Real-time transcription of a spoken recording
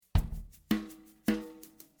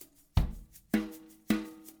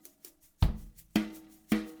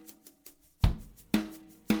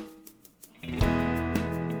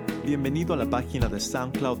Bienvenido a la página de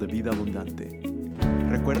SoundCloud de Vida Abundante.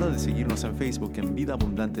 Recuerda de seguirnos en Facebook en Vida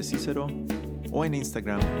Abundante Cícero o en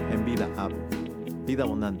Instagram en Vida Ab. Vida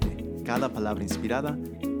Abundante, cada palabra inspirada,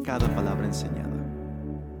 cada palabra enseñada.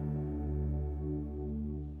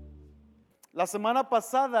 La semana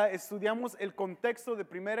pasada estudiamos el contexto de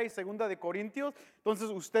Primera y Segunda de Corintios, entonces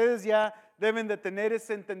ustedes ya deben de tener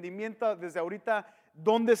ese entendimiento desde ahorita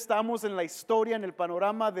dónde estamos en la historia, en el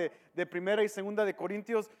panorama de Primera y Segunda de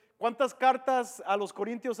Corintios. ¿Cuántas cartas a los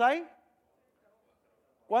Corintios hay?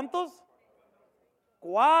 ¿Cuántos?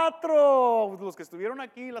 4. Los que estuvieron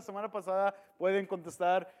aquí la semana pasada pueden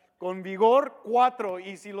contestar con vigor, 4.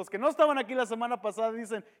 Y si los que no estaban aquí la semana pasada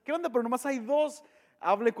dicen, ¿qué onda? Pero nomás hay 2.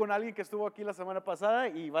 Hable con alguien que estuvo aquí la semana pasada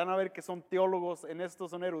y van a ver que son teólogos en esto,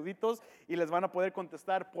 son eruditos y les van a poder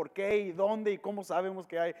contestar por qué y dónde y cómo sabemos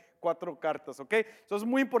que hay 4 cartas, ¿ok? Eso es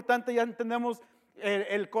muy importante, ya entendemos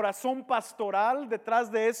el corazón pastoral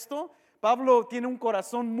detrás de esto. Pablo tiene un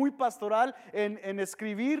corazón muy pastoral en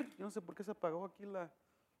escribir. Yo no sé por qué se apagó aquí la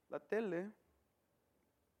tele.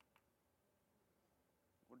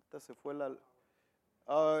 Ahorita se fue la...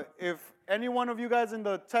 if any one of you guys in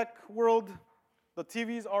the tech world, the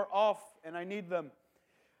TVs are off and I need them.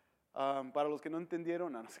 Para los que no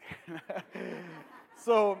entendieron, no sé.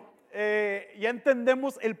 So, ya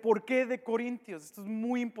entendemos el porqué de Corintios. Esto es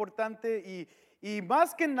muy importante y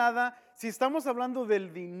más que nada, si estamos hablando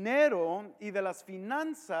del dinero y de las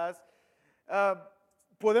finanzas,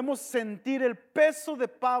 podemos sentir el peso de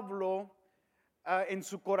Pablo en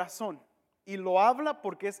su corazón. Y lo habla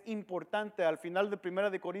porque es importante. Al final de Primera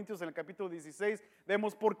de Corintios, en el capítulo 16,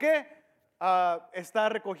 vemos por qué está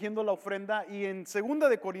recogiendo la ofrenda. Y en Segunda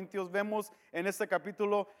de Corintios vemos en este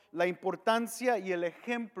capítulo la importancia y el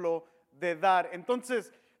ejemplo de dar.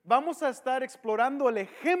 Entonces, vamos a estar explorando el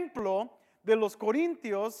ejemplo de los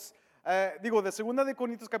Corintios, de Segunda de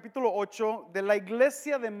Corintios capítulo 8, de la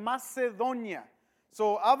iglesia de Macedonia.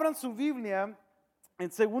 So, abran su Biblia en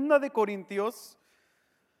Segunda de Corintios.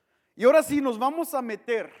 Y ahora sí nos vamos a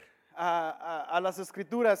meter a las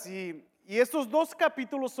escrituras y estos 2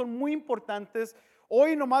 capítulos son muy importantes.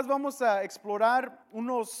 Hoy nomás vamos a explorar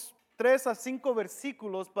unos 3 a 5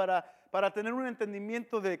 versículos para tener un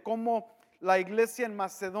entendimiento de cómo la iglesia en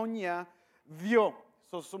Macedonia vio.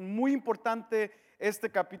 Es muy importante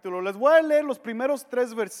este capítulo. Les voy a leer los primeros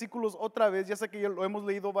 3 versículos otra vez. Ya sé que ya lo hemos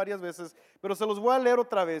leído varias veces, pero se los voy a leer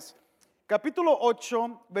otra vez. Capítulo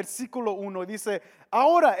 8, versículo 1 dice: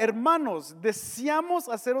 ahora, hermanos, deseamos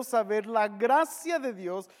haceros saber la gracia de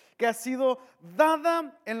Dios que ha sido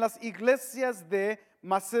dada en las iglesias de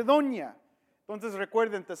Macedonia. Entonces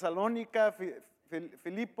recuerden, Tesalónica,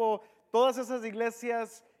 Filipo, todas esas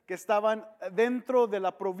iglesias que estaban dentro de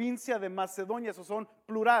la provincia de Macedonia, eso son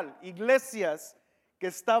plural, iglesias que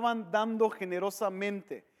estaban dando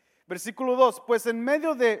generosamente. Versículo 2, pues en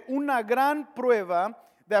medio de una gran prueba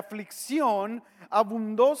de aflicción,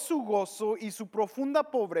 abundó su gozo y su profunda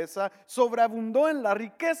pobreza sobreabundó en la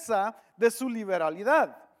riqueza de su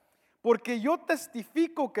liberalidad. Porque yo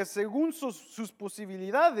testifico que según sus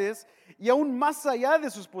posibilidades y aún más allá de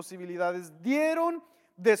sus posibilidades, dieron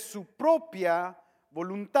de su propia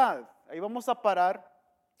voluntad. Ahí vamos a parar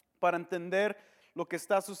para entender lo que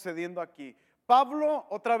está sucediendo aquí. Pablo,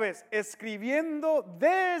 otra vez, escribiendo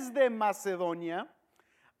desde Macedonia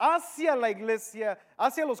hacia la iglesia,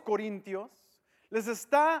 hacia los corintios, les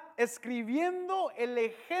está escribiendo el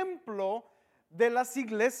ejemplo de las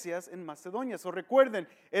iglesias en Macedonia. So, recuerden,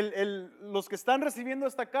 los que están recibiendo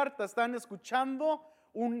esta carta están escuchando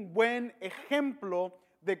un buen ejemplo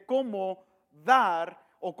de cómo dar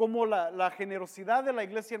o cómo la generosidad de la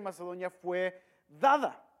iglesia en Macedonia fue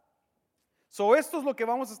dada. So, esto es lo que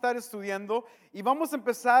vamos a estar estudiando y vamos a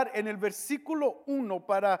empezar en el versículo 1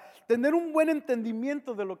 para tener un buen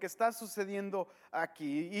entendimiento de lo que está sucediendo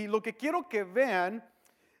aquí. Y lo que quiero que vean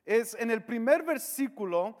es en el primer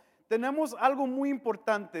versículo tenemos algo muy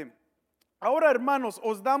importante. Ahora, hermanos,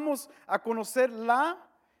 os damos a conocer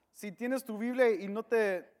si tienes tu Biblia y no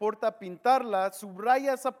te importa pintarla,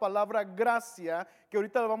 subraya esa palabra gracia que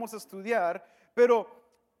ahorita la vamos a estudiar, pero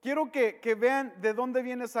quiero que vean de dónde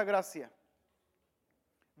viene esa gracia.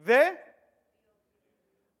 De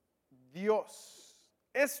Dios.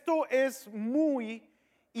 Esto es muy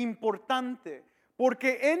importante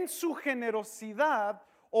porque en su generosidad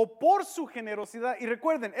o por su generosidad, y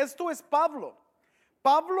recuerden, esto es Pablo.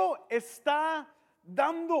 Pablo está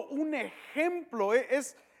dando un ejemplo.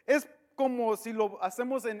 Es como si lo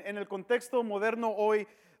hacemos en el contexto moderno hoy,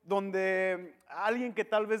 donde alguien que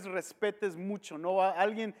tal vez respetes mucho, ¿no?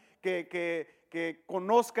 Alguien que que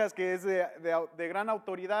conozcas, que es de gran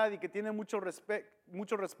autoridad y que tiene mucho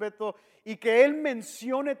respeto, y que Él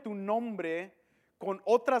mencione tu nombre con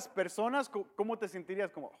otras personas, ¿cómo te sentirías?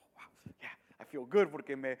 Como, oh, wow, yeah, I feel good,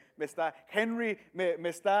 porque Henry me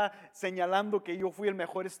está señalando que yo fui el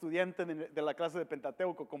mejor estudiante de la clase de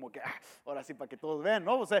Pentateuco, como que, ahora sí, para que todos vean,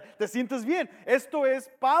 ¿no? O sea, te sientes bien. Esto es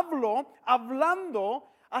Pablo hablando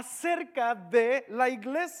acerca de la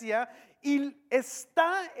iglesia y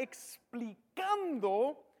está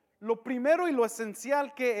explicando lo primero y lo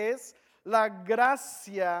esencial, que es la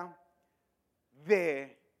gracia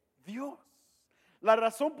de Dios. La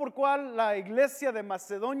razón por cual la iglesia de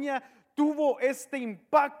Macedonia tuvo este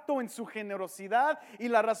impacto en su generosidad, y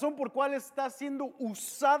la razón por cual está siendo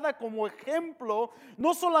usada como ejemplo,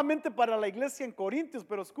 no solamente para la iglesia en Corintios,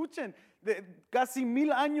 pero escuchen, casi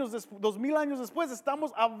 2000 años después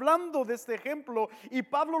estamos hablando de este ejemplo, y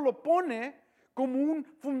Pablo lo pone como un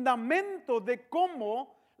fundamento de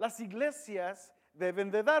cómo las iglesias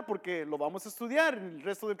deben de dar, porque lo vamos a estudiar en el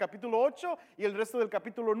resto del capítulo 8 y el resto del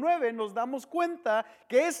capítulo 9. Nos damos cuenta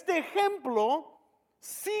que este ejemplo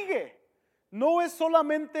sigue, no es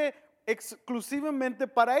solamente exclusivamente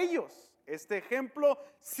para ellos. Este ejemplo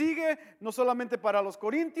sigue no solamente para los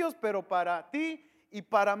corintios, pero para ti y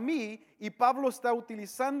para mí. Y Pablo está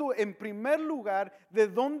utilizando en primer lugar de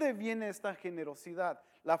dónde viene esta generosidad.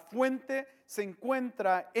 La fuente se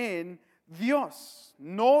encuentra en Dios,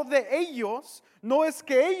 no de ellos. No es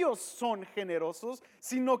que ellos son generosos,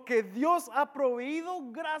 sino que Dios ha proveído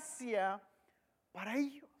gracia para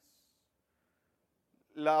ellos.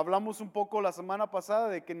 Hablamos un poco la semana pasada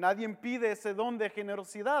de que nadie pide ese don de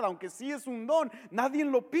generosidad, aunque sí es un don, nadie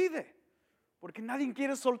lo pide, porque nadie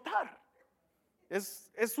quiere soltar.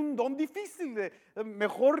 Es un don difícil,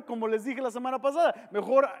 mejor, como les dije la semana pasada,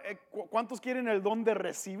 mejor, ¿cuántos quieren el don de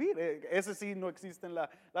recibir? Ese sí no existe en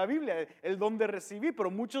la Biblia, el don de recibir,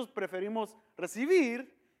 pero muchos preferimos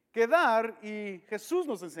recibir que dar, y Jesús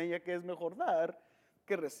nos enseña que es mejor dar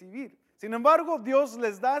que recibir. Sin embargo, Dios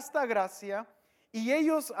les da esta gracia, y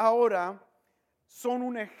ellos ahora son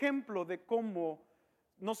un ejemplo de cómo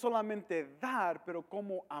no solamente dar, pero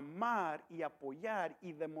cómo amar y apoyar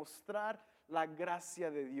y demostrar la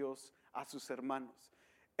gracia de Dios a sus hermanos.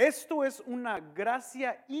 Esto es una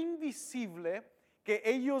gracia invisible que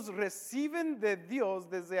ellos reciben de Dios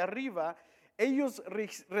desde arriba. Ellos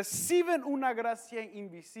reciben una gracia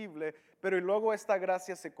invisible, pero luego esta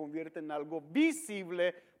gracia se convierte en algo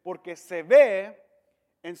visible porque se ve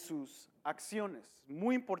en sus acciones.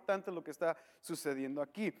 Muy importante lo que está sucediendo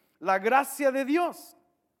aquí. La gracia de Dios.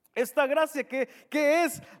 Esta gracia, ¿qué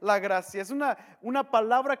es la gracia? Es una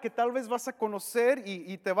palabra que tal vez vas a conocer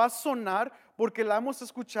y te va a sonar porque la hemos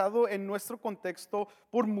escuchado en nuestro contexto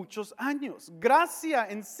por muchos años. Gracia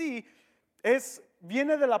en sí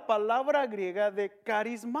viene de la palabra griega de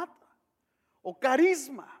carismata o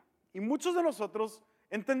carisma, y muchos de nosotros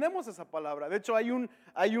entendemos esa palabra. De hecho, hay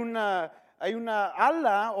una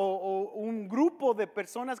ala o un grupo de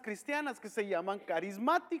personas cristianas que se llaman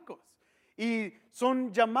carismáticos. Y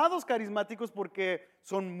son llamados carismáticos porque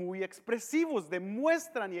son muy expresivos,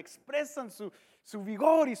 demuestran y expresan su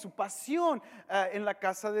vigor y su pasión en la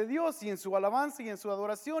casa de Dios, y en su alabanza y en su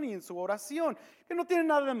adoración y en su oración, que no tiene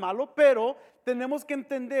nada de malo, pero tenemos que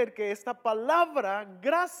entender que esta palabra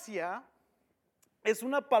gracia es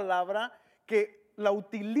una palabra que la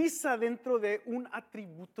utiliza dentro de un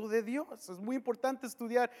atributo de Dios. Es muy importante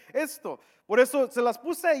estudiar esto. Por eso se las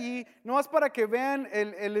puse ahí, nomás para que vean,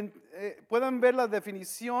 puedan ver la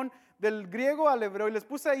definición del griego al hebreo. Y les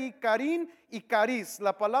puse ahí carín y caris.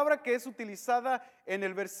 La palabra que es utilizada en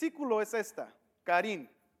el versículo es esta, carín.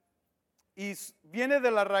 Y viene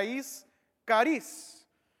de la raíz caris,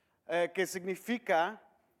 que significa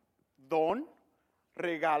don,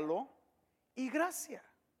 regalo y gracia.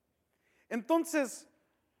 Entonces,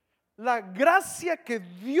 la gracia que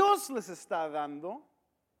Dios les está dando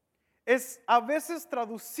es a veces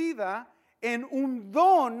traducida en un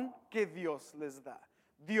don que Dios les da.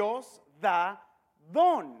 Dios da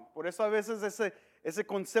don. Por eso a veces ese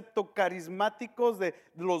concepto carismático de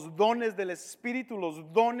los dones del Espíritu,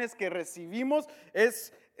 los dones que recibimos,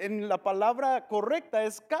 es en la palabra correcta,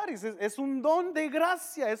 es caris, es un don de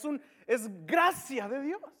gracia, es gracia de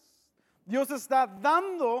Dios. Dios está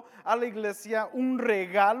dando a la iglesia un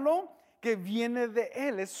regalo que viene de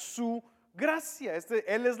Él, es su gracia.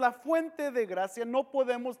 Él es la fuente de gracia. No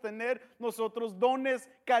podemos tener nosotros dones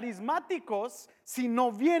carismáticos si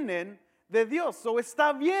no vienen de Dios.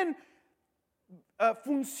 Está bien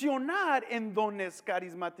funcionar en dones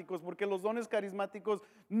carismáticos, porque los dones carismáticos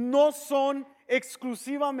no son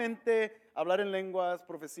exclusivamente hablar en lenguas,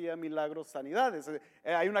 profecía, milagros, sanidades.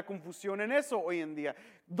 Hay una confusión en eso hoy en día.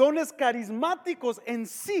 Dones carismáticos en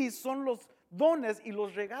sí son los dones y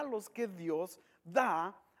los regalos que Dios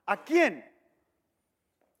da. ¿A quién?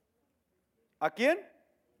 ¿A quién?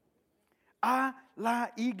 A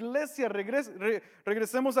la iglesia.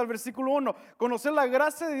 Regresemos al versículo 1. Conocer la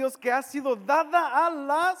gracia de Dios que ha sido dada a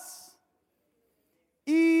las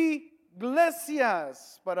iglesias.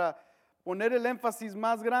 Para poner el énfasis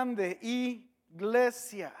más grande,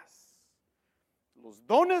 iglesias. Los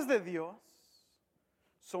dones de Dios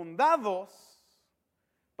son dados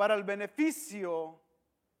para el beneficio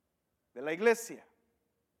de la iglesia.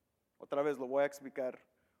 Otra vez lo voy a explicar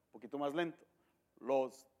un poquito más lento.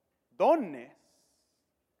 Los dones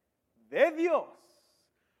de Dios,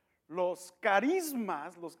 los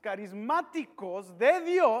carismas, los carismáticos de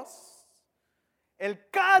Dios, el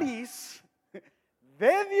caris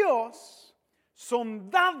de Dios son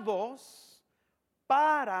dados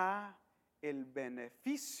para el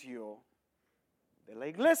beneficio de la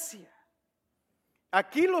iglesia.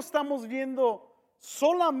 Aquí lo estamos viendo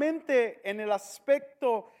solamente en el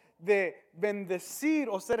aspecto de bendecir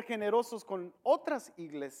o ser generosos con otras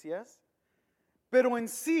iglesias, pero en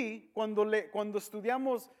sí, cuando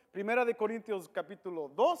estudiamos 1 de Corintios capítulo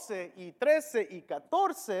 12 y 13 y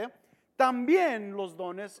 14, también los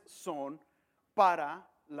dones son para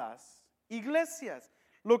las iglesias.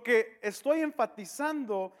 Lo que estoy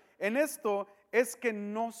enfatizando en esto es que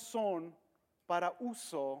no son para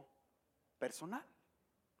uso personal.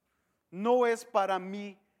 No es para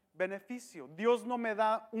mi beneficio. Dios no me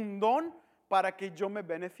da un don para que yo me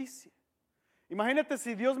beneficie. Imagínate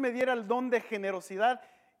si Dios me diera el don de generosidad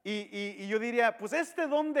y yo diría, pues este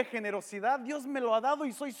don de generosidad Dios me lo ha dado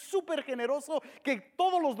y soy súper generoso, que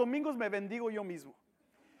todos los domingos me bendigo yo mismo.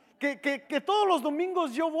 Que todos los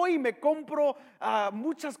domingos yo voy y me compro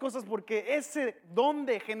muchas cosas porque ese don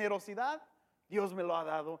de generosidad Dios me lo ha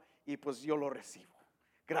dado y pues yo lo recibo.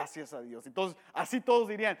 Gracias a Dios. Entonces, así todos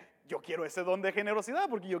dirían, yo quiero ese don de generosidad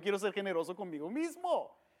porque yo quiero ser generoso conmigo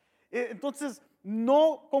mismo. Entonces,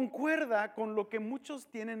 no concuerda con lo que muchos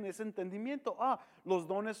tienen ese entendimiento. Los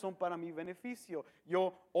dones son para mi beneficio.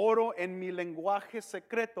 Yo oro en mi lenguaje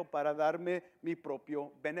secreto para darme mi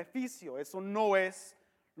propio beneficio. Eso no es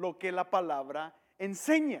lo que la palabra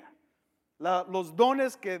enseña. Los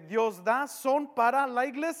dones que Dios da son para la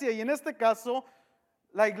iglesia y en este caso,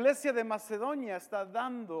 la iglesia de Macedonia está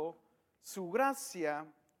dando su gracia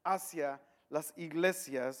hacia las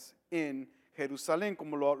iglesias en Jerusalén,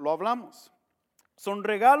 como lo hablamos. Son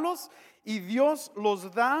regalos y Dios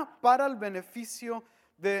los da para el beneficio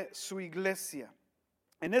de su iglesia.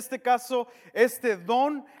 En este caso, este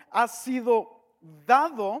don ha sido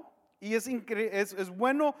dado y es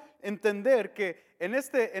bueno entender que en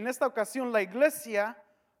esta ocasión la iglesia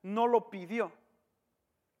no lo pidió.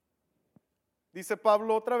 Dice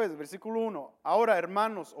Pablo otra vez, versículo 1, ahora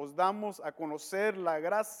hermanos, os damos a conocer la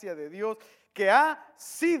gracia de Dios que ha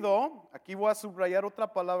sido, aquí voy a subrayar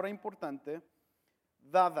otra palabra importante,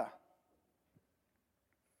 dada.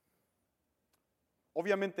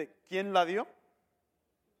 Obviamente, ¿quién la dio?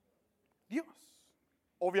 Dios.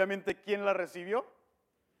 Obviamente, ¿quién la recibió?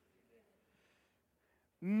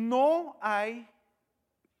 No hay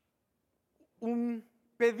un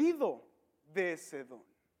pedido de ese don.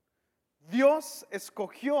 Dios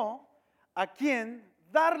escogió a quién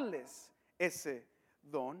darles ese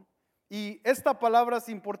don. Y esta palabra es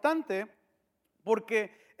importante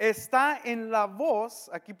porque está en la voz,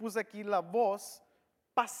 aquí puse aquí la voz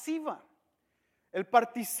pasiva. El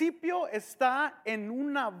participio está en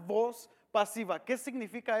una voz pasiva. ¿Qué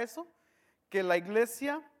significa eso? Que la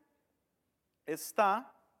iglesia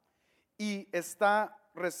está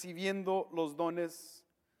recibiendo los dones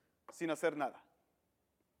sin hacer nada.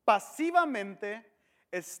 Pasivamente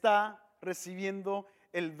está recibiendo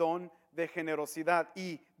el don de generosidad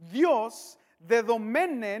y Dios de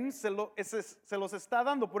domenen se los está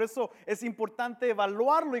dando. Por eso es importante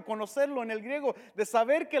evaluarlo y conocerlo en el griego, de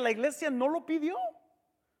saber que la iglesia no lo pidió,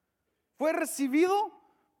 fue recibido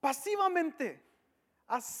pasivamente,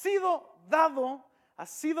 ha sido dado, ha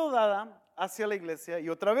sido dada hacia la iglesia. Y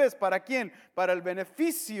otra vez, ¿para quién? Para el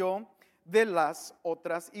beneficio de las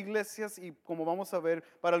otras iglesias y, como vamos a ver,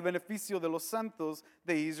 para el beneficio de los santos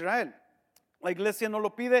de Israel. La iglesia no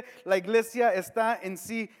lo pide, la iglesia está en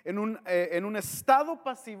sí en un estado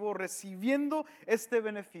pasivo recibiendo este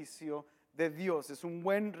beneficio de Dios. Es un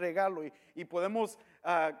buen regalo y podemos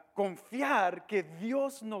confiar que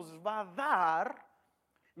Dios nos va a dar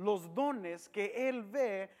los dones que Él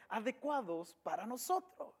ve adecuados para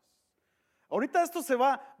nosotros. Ahorita esto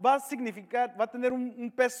va a significar, va a tener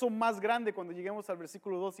un peso más grande cuando lleguemos al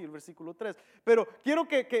versículo 2 y el versículo 3. Pero quiero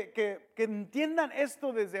que entiendan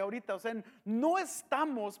esto desde ahorita. O sea, no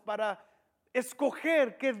estamos para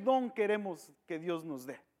escoger qué don queremos que Dios nos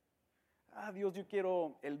dé. Dios, yo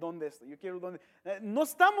quiero el don de esto, yo quiero el don de... No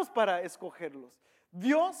estamos para escogerlos.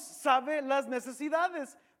 Dios sabe las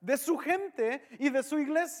necesidades de su gente y de su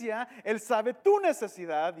iglesia. Él sabe tu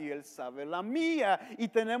necesidad y Él sabe la mía. Y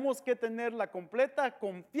tenemos que tener la completa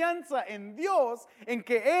confianza en Dios, en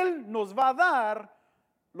que Él nos va a dar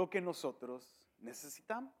lo que nosotros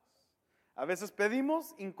necesitamos. A veces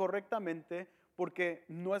pedimos incorrectamente porque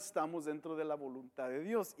no estamos dentro de la voluntad de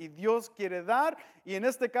Dios. Y Dios quiere dar, y en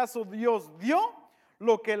este caso Dios dio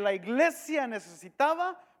lo que la iglesia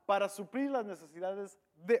necesitaba para suplir las necesidades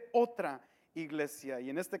de otra iglesia. Y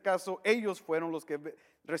en este caso ellos fueron los que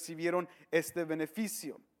recibieron este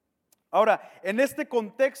beneficio. Ahora, en este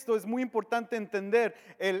contexto es muy importante entender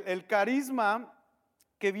el carisma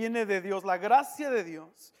que viene de Dios, la gracia de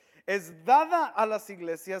Dios es dada a las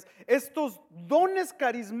iglesias. Estos dones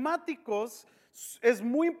carismáticos es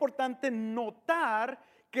muy importante notar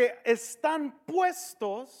que están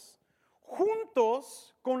puestos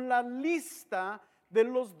juntos con la lista de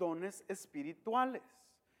los dones espirituales.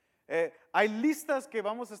 Hay listas que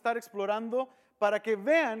vamos a estar explorando para que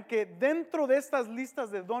vean que dentro de estas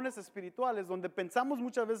listas de dones espirituales, donde pensamos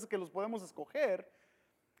muchas veces que los podemos escoger,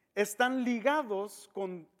 están ligados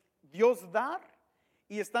con Dios dar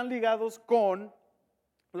y están ligados con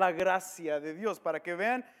la gracia de Dios. Para que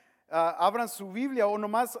vean, abran su Biblia o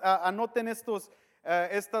nomás anoten estos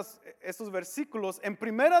versículos. En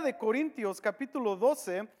 1 de Corintios capítulo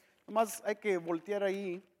 12, nomás hay que voltear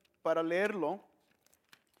ahí para leerlo.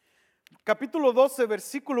 Capítulo 12,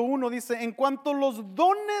 versículo 1 dice: en cuanto a los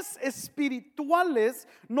dones espirituales,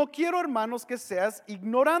 no quiero, hermanos, que seas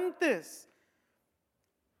ignorantes.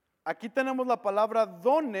 Aquí tenemos la palabra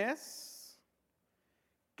dones,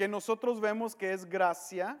 que nosotros vemos que es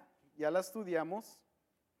gracia, ya la estudiamos.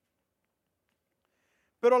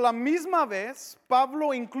 Pero a la misma vez,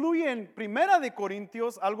 Pablo incluye en 1 de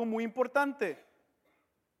Corintios algo muy importante: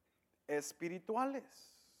 espirituales.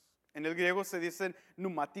 En el griego se dicen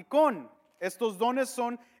pneumatikon. Estos dones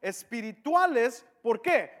son espirituales. ¿Por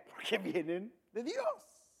qué? Porque vienen de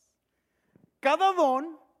Dios. Cada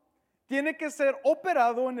don tiene que ser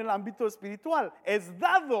operado en el ámbito espiritual. Es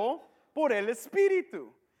dado por el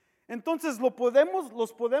Espíritu. Entonces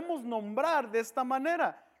los podemos nombrar de esta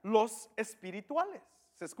manera: los espirituales.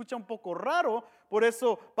 Se escucha un poco raro, por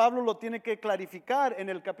eso Pablo lo tiene que clarificar en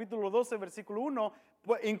el capítulo 12, versículo 1,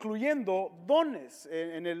 incluyendo dones.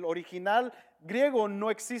 En el original griego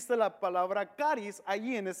no existe la palabra charis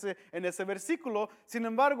allí en ese versículo. Sin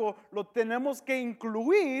embargo, lo tenemos que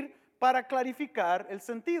incluir para clarificar el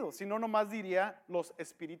sentido. Si no, nomás diría los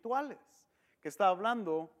espirituales, que está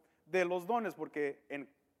hablando de los dones, porque en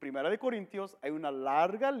 1 de Corintios hay una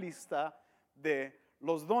larga lista de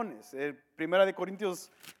los dones. 1 de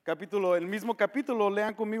Corintios el mismo capítulo,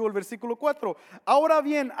 lean conmigo el versículo 4. Ahora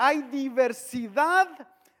bien, hay diversidad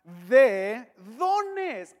de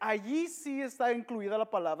dones. Allí sí está incluida la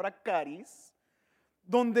palabra charis,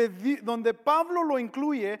 donde Pablo lo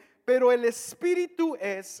incluye, pero el Espíritu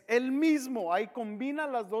es el mismo. Ahí combina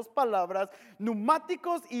las dos palabras,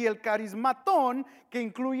 pneumáticos y el carismatón, que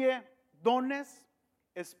incluye dones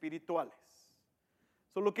espirituales.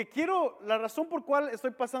 La razón por cual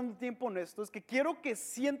estoy pasando tiempo en esto es que quiero que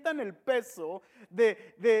sientan el peso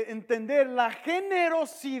de entender la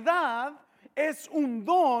generosidad es un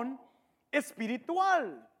don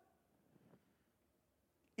espiritual.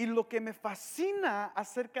 Y lo que me fascina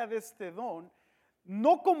acerca de este don,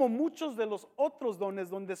 no como muchos de los otros dones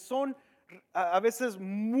donde son a veces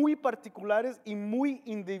muy particulares y muy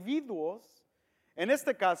individuos, en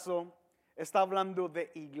este caso está hablando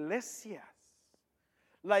de iglesias.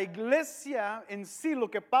 La iglesia en sí,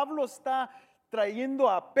 lo que Pablo está trayendo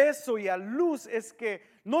a peso y a luz es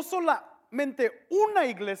que no solamente una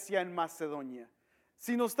iglesia en Macedonia,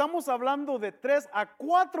 sino estamos hablando de 3 a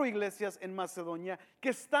 4 iglesias en Macedonia que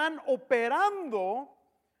están operando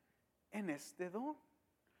en este don.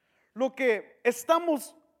 Lo que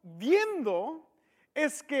estamos viendo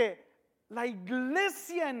es que la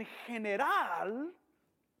iglesia en general,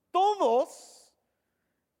 todos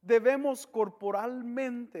debemos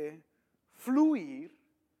corporalmente fluir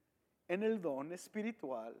en el don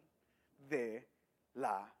espiritual de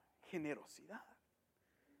la generosidad.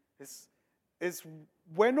 Es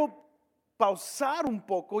bueno pausar un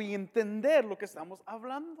poco y entender lo que estamos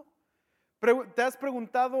hablando. ¿Te has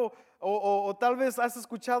preguntado o tal vez has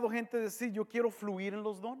escuchado gente decir, yo quiero fluir en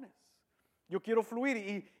los dones? Yo quiero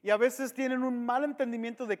fluir y a veces tienen un mal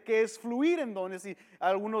entendimiento de qué es fluir en dones y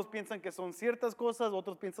algunos piensan que son ciertas cosas,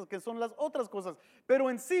 otros piensan que son las otras cosas, pero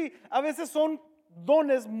en sí a veces son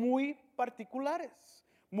dones muy particulares,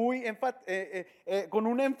 con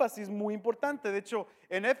un énfasis muy importante. De hecho,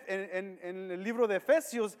 en el libro de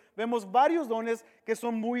Efesios vemos varios dones que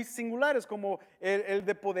son muy singulares, como el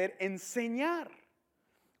de poder enseñar,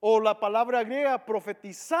 o la palabra griega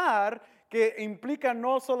profetizar, que implica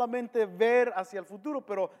no solamente ver hacia el futuro,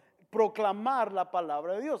 pero proclamar la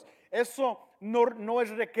palabra de Dios. Eso no es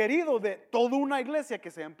requerido de toda una iglesia que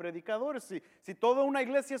sean predicadores. Si toda una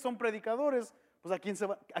iglesia son predicadores, pues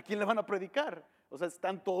 ¿a quién le van a predicar? O sea,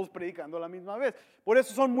 están todos predicando a la misma vez. Por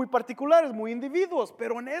eso son muy particulares, muy individuos.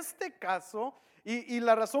 Pero en este caso, y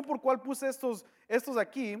la razón por cual puse estos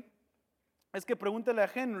aquí, es que pregúntele a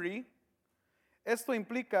Henry, esto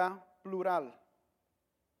implica plural.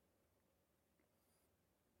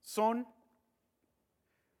 Son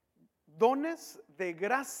dones de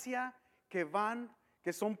gracia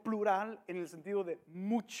que son plural en el sentido de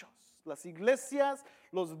muchos. Las iglesias,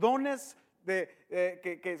 los dones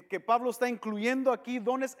que Pablo está incluyendo aquí,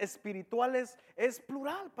 dones espirituales, es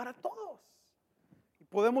plural para todos. Y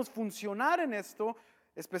podemos funcionar en esto,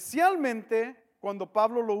 especialmente cuando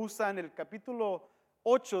Pablo lo usa en el capítulo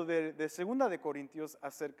 8 de 2 de Corintios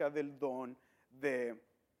acerca del don de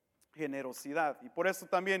generosidad. Y por eso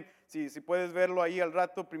también, si puedes verlo ahí al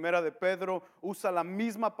rato, Primera de Pedro usa la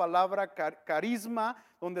misma palabra carisma,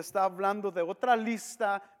 donde está hablando de otra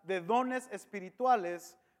lista de dones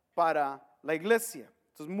espirituales para la iglesia.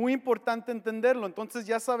 Entonces, muy importante entenderlo. Entonces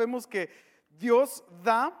ya sabemos que Dios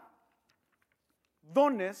da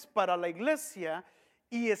dones para la iglesia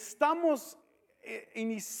y estamos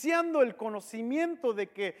iniciando el conocimiento de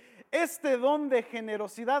que este don de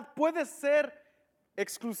generosidad puede ser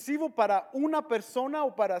exclusivo para una persona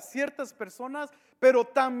o para ciertas personas, pero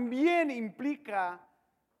también implica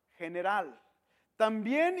general,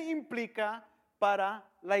 también implica para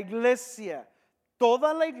la iglesia.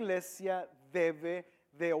 Toda la iglesia debe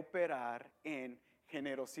de operar en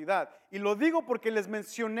generosidad. Y lo digo porque les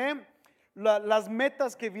mencioné las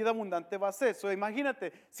metas que Vida Abundante va a hacer.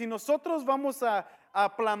 Imagínate, si nosotros vamos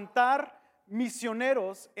a plantar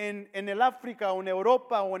misioneros en el África o en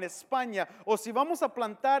Europa o en España, o si vamos a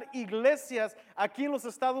plantar iglesias aquí en los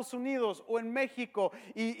Estados Unidos o en México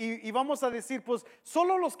y vamos a decir, pues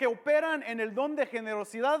solo los que operan en el don de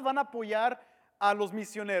generosidad van a apoyar a los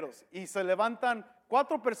misioneros, y se levantan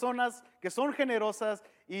 4 personas que son generosas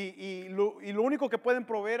y lo único que pueden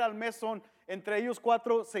proveer al mes son entre ellos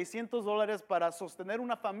 4, $600 para sostener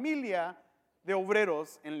una familia de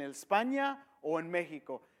obreros en España o en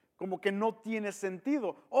México. Como que no tiene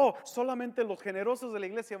sentido. Solamente los generosos de la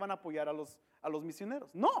iglesia van a apoyar a los misioneros.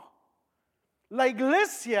 No. La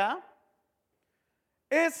iglesia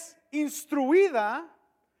es instruida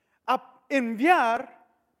a enviar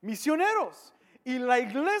misioneros. Y la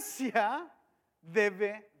iglesia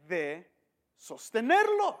debe de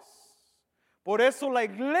sostenerlos. Por eso la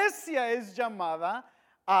iglesia es llamada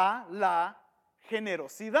a la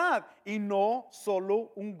generosidad y no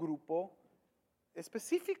solo un grupo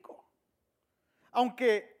específico.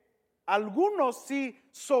 Aunque algunos sí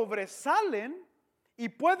sobresalen y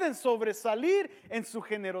pueden sobresalir en su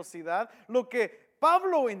generosidad, lo que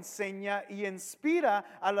Pablo enseña y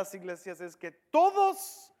inspira a las iglesias es que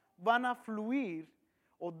todos van a fluir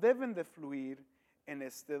o deben de fluir en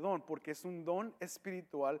este don, porque es un don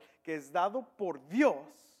espiritual que es dado por Dios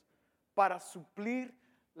para suplir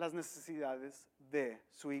las necesidades de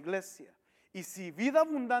su iglesia. Y si Vida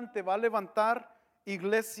Abundante va a levantar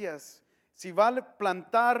iglesias, si va a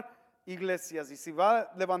plantar iglesias y si va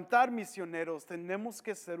a levantar misioneros, tenemos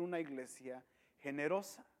que ser una iglesia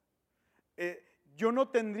generosa. Yo no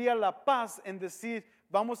tendría la paz en decir,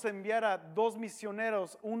 vamos a enviar a 2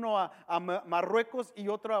 misioneros, uno a Marruecos y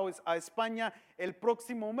otro a España el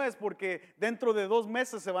próximo mes, porque dentro de 2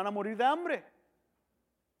 meses se van a morir de hambre.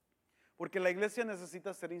 Porque la iglesia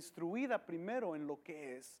necesita ser instruida primero en lo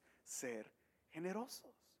que es ser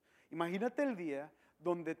generosos. Imagínate el día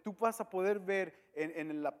donde tú vas a poder ver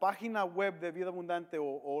en la página web de Vida Abundante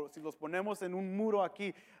o si los ponemos en un muro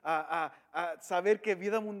aquí, a saber que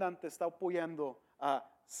Vida Abundante está apoyando a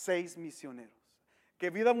 6 misioneros. Que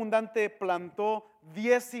Vida Abundante plantó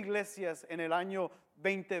 10 iglesias en el año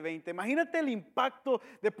 2020. Imagínate el impacto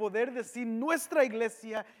de poder decir, nuestra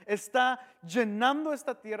iglesia está llenando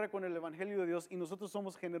esta tierra con el evangelio de Dios y nosotros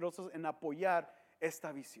somos generosos en apoyar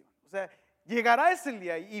esta visión. O sea, llegará ese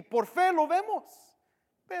día y por fe lo vemos,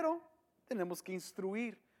 pero tenemos que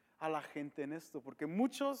instruir a la gente en esto, porque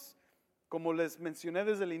muchos, como les mencioné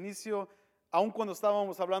desde el inicio, aun cuando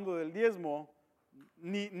estábamos hablando del diezmo,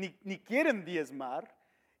 ni quieren diezmar,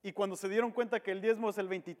 y cuando se dieron cuenta que el diezmo es el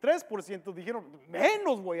 23%, dijeron,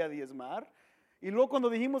 menos voy a diezmar. Y luego cuando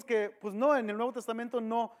dijimos que, pues no, en el Nuevo Testamento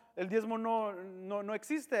no, el diezmo no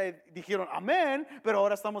existe, dijeron, amén, pero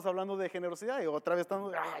ahora estamos hablando de generosidad, y otra vez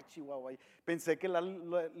estamos, chihuahua, pensé que la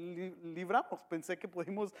libramos, pensé que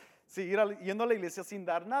pudimos seguir yendo a la iglesia sin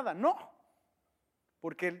dar nada. No,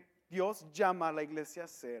 porque Dios llama a la iglesia a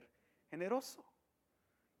ser generoso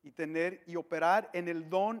y operar en el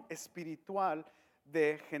don espiritual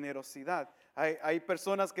de generosidad. Hay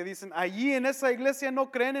personas que dicen, allí en esa iglesia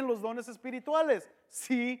no creen en los dones espirituales.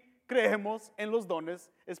 Sí creemos en los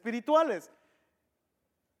dones espirituales.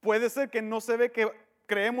 Puede ser que no se ve que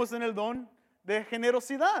creemos en el don de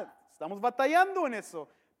generosidad. Estamos batallando en eso,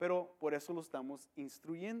 pero por eso lo estamos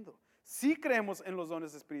instruyendo. Sí creemos en los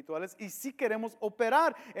dones espirituales y sí queremos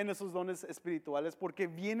operar en esos dones espirituales porque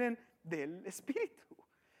vienen del Espíritu.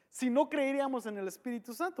 Si no creeríamos en el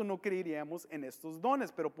Espíritu Santo, no creeríamos en estos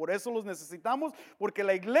dones, pero por eso los necesitamos, porque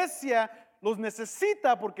la iglesia los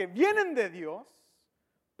necesita, porque vienen de Dios,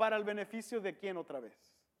 para el beneficio de ¿quién otra vez?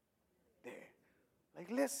 De la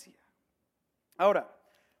iglesia. Ahora,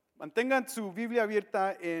 mantengan su Biblia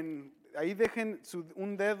abierta, ahí dejen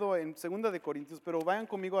un dedo en 2 de Corintios, pero vayan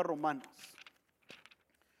conmigo a Romanos,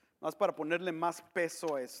 más para ponerle más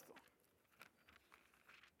peso a esto.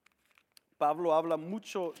 Pablo habla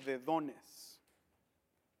mucho de dones.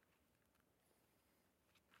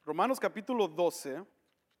 Romanos capítulo 12.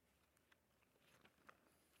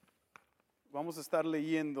 Vamos a estar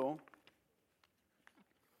leyendo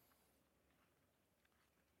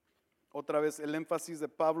otra vez el énfasis de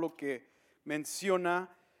Pablo que menciona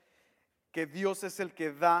que Dios es el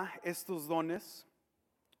que da estos dones.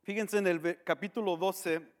 Fíjense en el capítulo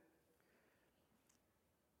 12.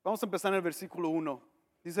 Vamos a empezar en el versículo 1.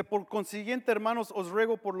 Dice, por consiguiente, hermanos, os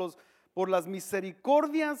ruego por las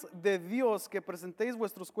misericordias de Dios que presentéis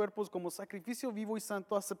vuestros cuerpos como sacrificio vivo y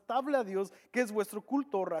santo, aceptable a Dios, que es vuestro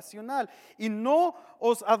culto racional. Y no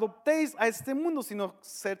os adoptéis a este mundo, sino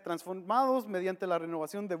ser transformados mediante la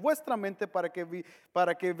renovación de vuestra mente para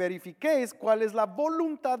que verifiquéis cuál es la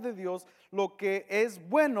voluntad de Dios, lo que es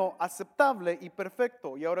bueno, aceptable y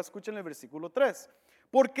perfecto. Y ahora escuchen el versículo 3.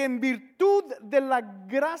 Porque en virtud de la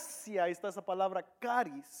gracia, ahí está esa palabra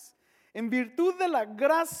caris, en virtud de la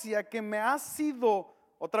gracia que me ha sido,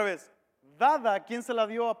 otra vez, dada, ¿quién se la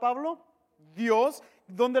dio a Pablo? Dios.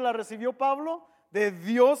 ¿Dónde la recibió Pablo? De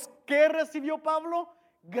Dios. ¿Qué recibió Pablo?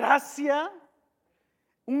 Gracia,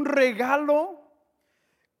 un regalo,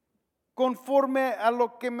 conforme a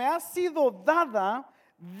lo que me ha sido dada,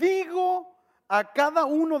 digo a cada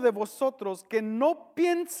uno de vosotros que no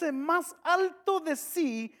piense más alto de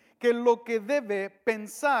sí que lo que debe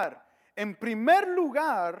pensar. En primer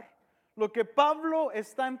lugar, lo que Pablo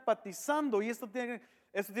está enfatizando, y esto tiene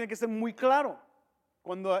que ser muy claro,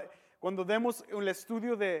 cuando demos el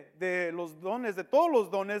estudio de los dones, de todos los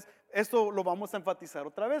dones, esto lo vamos a enfatizar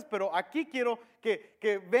otra vez, pero aquí quiero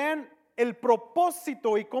que vean el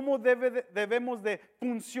propósito y cómo debemos de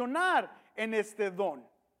funcionar en este don.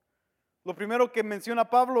 Lo primero que menciona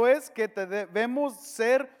Pablo es que debemos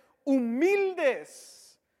ser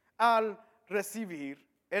humildes al recibir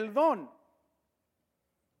el don.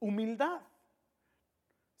 Humildad.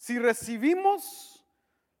 Si recibimos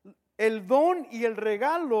el don y el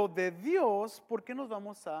regalo de Dios, ¿por qué nos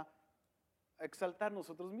vamos a exaltar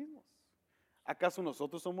nosotros mismos? ¿Acaso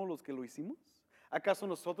nosotros somos los que lo hicimos? ¿Acaso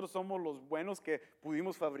nosotros somos los buenos que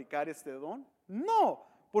pudimos fabricar este don? No,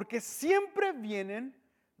 porque siempre vienen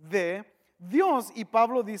de Dios. Y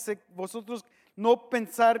Pablo dice, vosotros no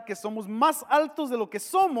pensar que somos más altos de lo que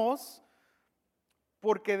somos,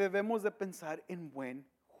 porque debemos de pensar en buen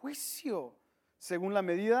juicio, según la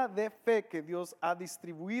medida de fe que Dios ha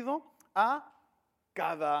distribuido a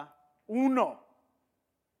cada uno.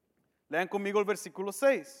 Lean conmigo el versículo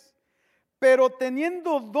 6. Pero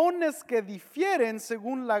teniendo dones que difieren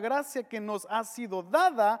según la gracia que nos ha sido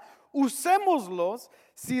dada, usémoslos.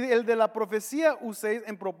 Si el de la profecía uséis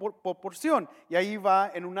en proporción. Y ahí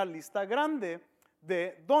va en una lista grande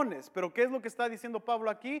de dones. Pero ¿qué es lo que está diciendo Pablo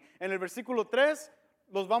aquí? En el versículo 3,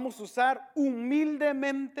 los vamos a usar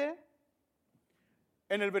humildemente.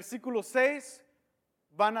 En el versículo 6,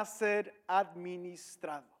 van a ser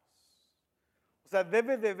administrados. O sea,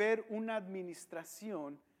 debe de haber una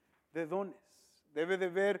administración de dones. Debe de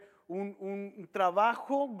haber un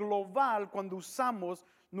trabajo global cuando usamos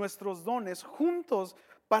nuestros dones juntos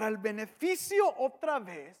para el beneficio otra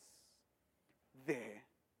vez de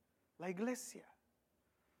la iglesia.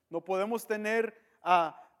 No podemos tener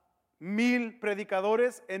 1000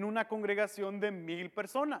 predicadores en una congregación de 1000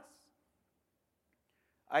 personas.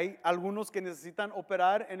 Hay algunos que necesitan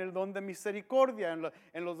operar en el don de misericordia,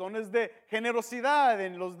 en los dones de generosidad,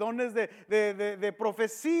 en los dones de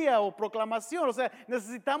profecía o proclamación. O sea,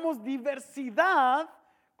 necesitamos diversidad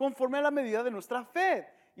conforme a la medida de nuestra fe.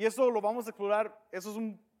 Y eso lo vamos a explorar. Eso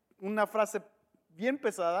es una frase bien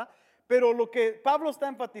pesada. Pero lo que Pablo está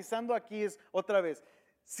enfatizando aquí es, otra vez,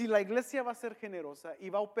 si la iglesia va a ser generosa y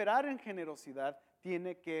va a operar en generosidad,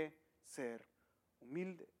 tiene que ser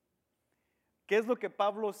humilde. ¿Qué es lo que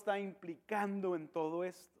Pablo está implicando en todo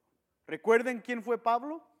esto? ¿Recuerden quién fue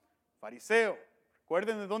Pablo? Fariseo.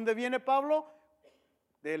 ¿Recuerden de dónde viene Pablo?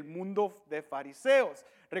 Del mundo de fariseos.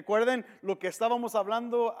 ¿Recuerden lo que estábamos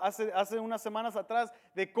hablando hace unas semanas atrás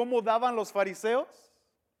de cómo daban los fariseos?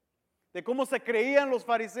 De cómo se creían los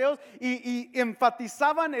fariseos y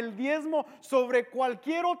enfatizaban el diezmo sobre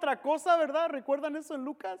cualquier otra cosa, ¿verdad? ¿Recuerdan eso en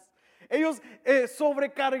Lucas? Ellos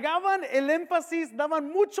sobrecargaban el énfasis, daban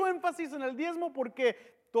mucho énfasis en el diezmo porque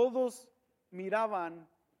todos miraban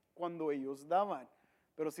cuando ellos daban.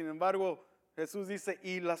 Pero sin embargo, Jesús dice,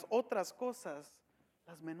 y las otras cosas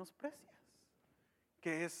las menosprecias,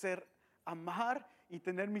 que es amar y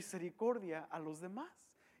tener misericordia a los demás.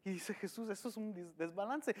 Y dice Jesús, eso es un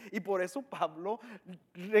desbalance. Y por eso Pablo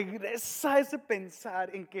regresa a ese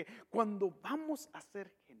pensar en que cuando vamos a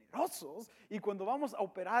ser generosos y cuando vamos a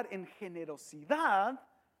operar en generosidad,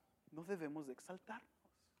 no debemos de exaltarnos.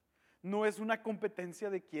 No es una competencia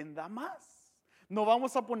de quién da más. No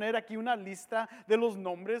vamos a poner aquí una lista de los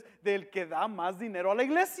nombres del que da más dinero a la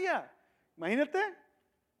iglesia. Imagínate.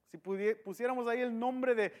 Si pusiéramos ahí el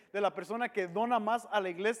nombre de la persona que dona más a la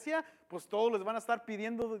iglesia, pues todos les van a estar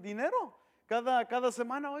pidiendo dinero. Cada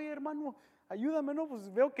semana, oye hermano, ayúdame, ¿no?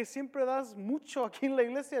 Pues veo que siempre das mucho aquí en la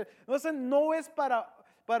iglesia. Entonces no es para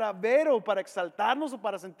ver o para exaltarnos o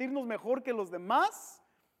para sentirnos mejor que los demás.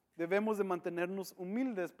 Debemos de mantenernos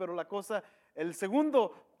humildes, pero el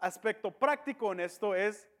segundo aspecto práctico en esto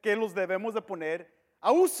es que los debemos de poner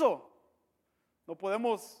a uso. No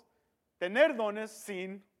podemos tener dones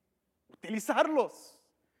sin utilizarlos.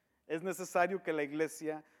 Es necesario que la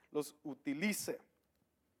iglesia los utilice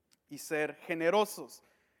y ser generosos.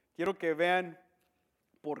 Quiero que vean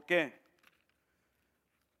por qué.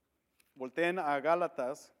 Volteen a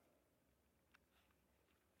Gálatas.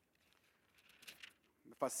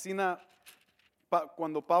 Me fascina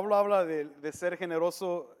cuando Pablo habla de ser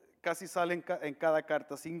generoso, casi sale en cada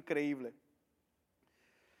carta, es increíble.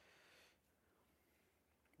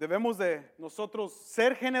 Debemos de nosotros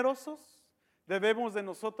ser generosos, debemos de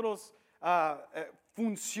nosotros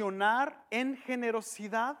funcionar en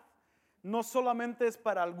generosidad. No solamente es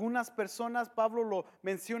para algunas personas, Pablo lo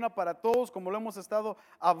menciona para todos, como lo hemos estado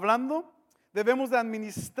hablando. Debemos de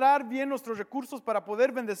administrar bien nuestros recursos para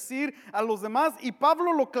poder bendecir a los demás. Y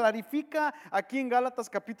Pablo lo clarifica aquí en Gálatas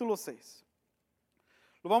capítulo 6.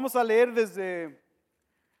 Lo vamos a leer desde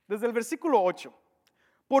el versículo 8.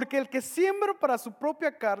 Porque el que siembra para su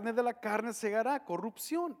propia carne, de la carne segará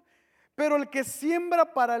corrupción. Pero el que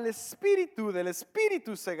siembra para el Espíritu, del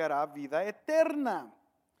Espíritu segará vida eterna.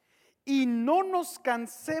 Y no nos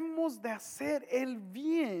cansemos de hacer el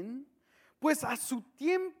bien, pues a su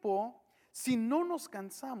tiempo, si no nos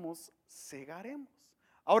cansamos, segaremos.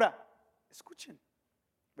 Ahora, escuchen,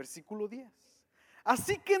 versículo 10.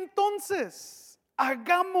 Así que entonces,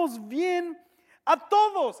 hagamos bien a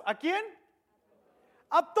todos. ¿A quién?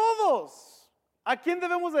 A todos. ¿A quién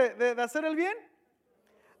debemos de hacer el bien?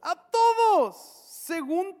 A todos,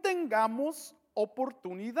 según tengamos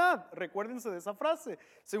oportunidad. Recuérdense de esa frase,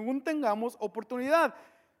 según tengamos oportunidad.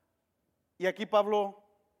 Y aquí Pablo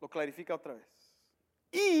lo clarifica otra vez.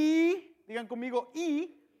 Y, digan conmigo,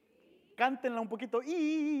 cántenla un poquito,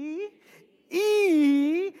 y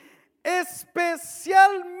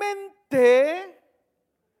especialmente,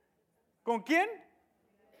 ¿con quién?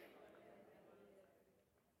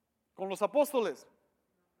 Con los apóstoles,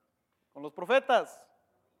 con los profetas,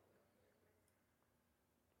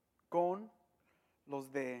 con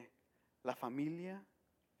los de la familia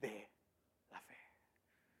de la fe.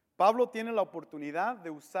 Pablo tiene la oportunidad de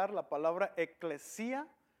usar la palabra eclesía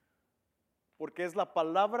porque es la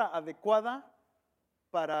palabra adecuada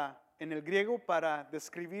en el griego para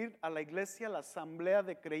describir a la iglesia, la asamblea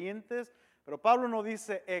de creyentes, pero Pablo no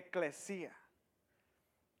dice eclesía.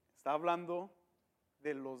 Está hablando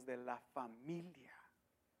de los de la familia.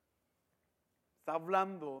 Está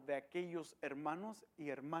hablando de aquellos hermanos y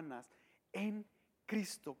hermanas en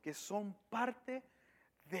Cristo que son parte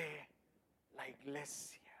de la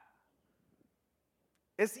iglesia.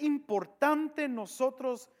 Es importante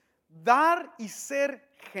nosotros dar y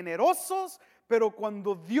ser generosos, pero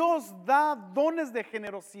cuando Dios da dones de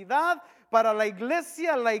generosidad para la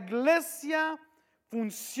iglesia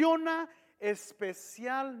funciona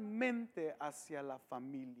especialmente hacia la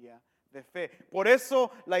familia de fe. Por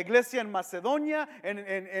eso la iglesia en Macedonia, en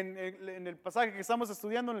el pasaje que estamos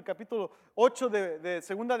estudiando en el capítulo 8 de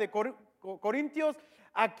Segunda de Corintios,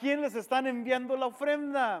 ¿a quién les están enviando la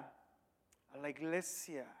ofrenda? A la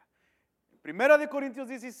iglesia. En Primera de Corintios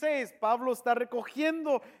 16, Pablo está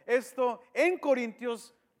recogiendo esto en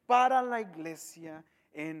Corintios para la iglesia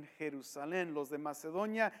en Jerusalén. Los de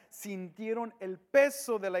Macedonia sintieron el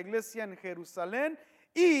peso de la iglesia en Jerusalén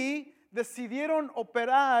y decidieron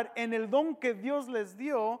operar en el don que Dios les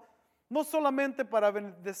dio, no solamente para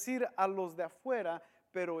bendecir a los de afuera,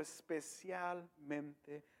 pero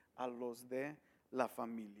especialmente a los de la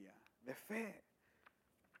familia de fe.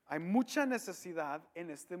 Hay mucha necesidad en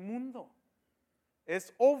este mundo.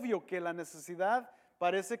 Es obvio que la necesidad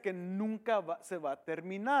parece que nunca se va a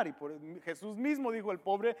terminar, y Jesús mismo dijo, el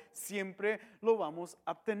pobre siempre lo vamos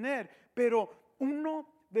a tener. Pero uno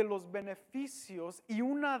de los beneficios y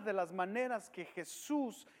una de las maneras que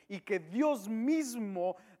Jesús y que Dios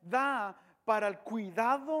mismo da para el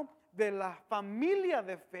cuidado de la familia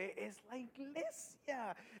de fe es la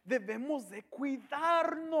iglesia. Debemos de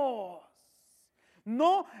cuidarnos.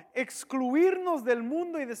 No excluirnos del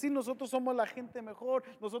mundo y decir nosotros somos la gente mejor,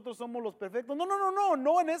 nosotros somos los perfectos.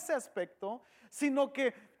 No en ese aspecto, sino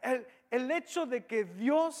que el hecho de que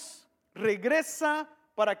Dios regresa,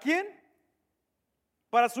 ¿para quién?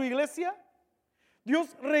 ¿Para su iglesia?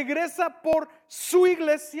 Dios regresa por su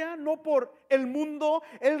iglesia, no por el mundo.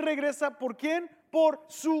 Él regresa ¿por quién? Por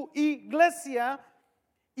su iglesia.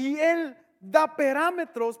 Y Él da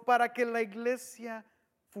parámetros para que la iglesia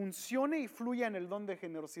funcione y fluya en el don de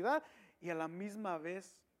generosidad y a la misma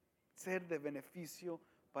vez ser de beneficio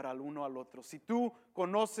para el uno al otro. Si tú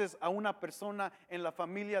conoces a una persona en la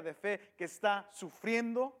familia de fe que está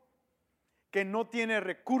sufriendo, que no tiene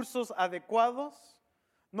recursos adecuados,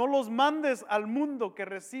 no los mandes al mundo que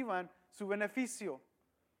reciban su beneficio.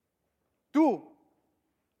 Tú,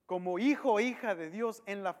 como hijo o hija de Dios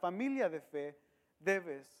en la familia de fe,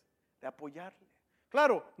 debes de apoyarle.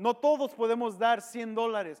 Claro, no todos podemos dar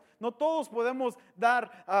 $100, no todos podemos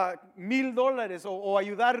dar $1,000 o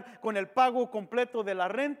ayudar con el pago completo de la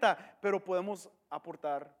renta, pero podemos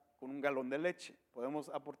aportar con un galón de leche, podemos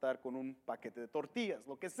aportar con un paquete de tortillas,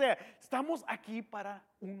 lo que sea. Estamos aquí para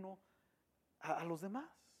uno a los demás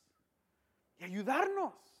y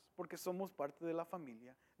ayudarnos, porque somos parte de la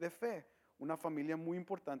familia de fe, una familia muy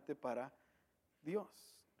importante para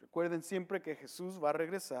Dios. Recuerden siempre que Jesús va a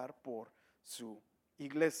regresar por su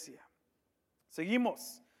iglesia.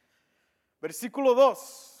 Seguimos. Versículo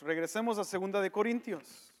 2. Regresemos a 2 de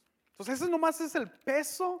Corintios. Entonces ese nomás es el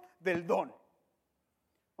peso del don.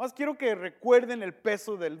 Más quiero que recuerden el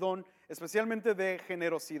peso del don, especialmente de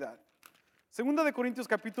generosidad. 2 de Corintios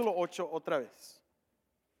capítulo 8 otra vez.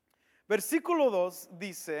 Versículo 2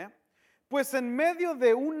 dice, pues en medio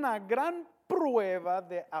de una gran prueba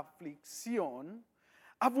de aflicción,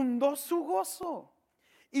 abundó su gozo.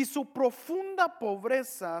 Y su profunda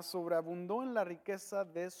pobreza sobreabundó en la riqueza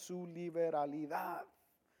de su liberalidad.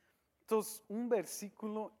 Entonces, un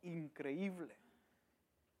versículo increíble.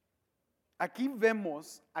 Aquí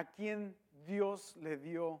vemos a quien Dios le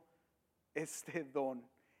dio este don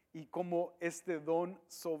y cómo este don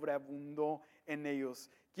sobreabundó en ellos.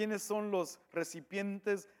 ¿Quiénes son los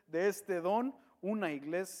recipientes de este don? Una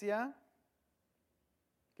iglesia.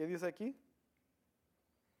 ¿Qué dice aquí?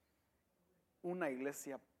 Una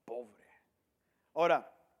iglesia pobre.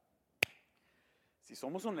 Ahora, si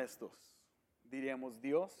somos honestos, diríamos,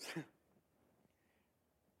 Dios,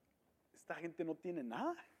 esta gente no tiene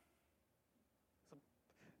nada.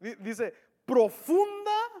 Dice,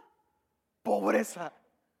 profunda pobreza.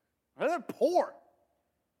 They're poor.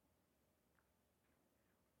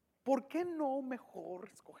 ¿Por qué no mejor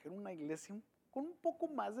escoger una iglesia con un poco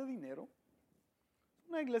más de dinero?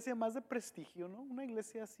 Una iglesia más de prestigio, ¿no? Una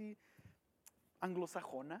iglesia así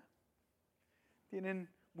anglosajona,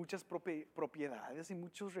 tienen muchas propiedades y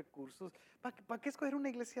muchos recursos. ¿Para qué escoger una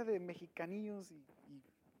iglesia de mexicanillos y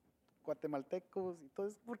guatemaltecos y todo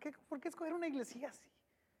eso? ¿Por qué escoger una iglesia así?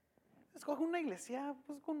 Escoge una iglesia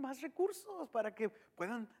pues, con más recursos para que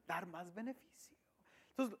puedan dar más beneficio.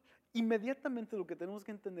 Entonces, inmediatamente lo que tenemos que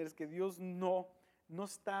entender es que Dios no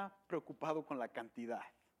está preocupado con la cantidad.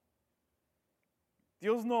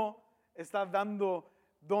 Dios no está dando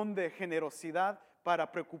don de generosidad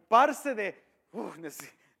para preocuparse de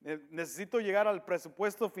Necesito llegar al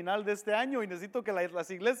presupuesto final de este año y necesito que las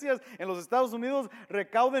iglesias en los Estados Unidos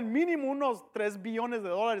recauden mínimo unos 3 billones de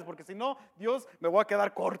dólares, porque si no, Dios, me voy a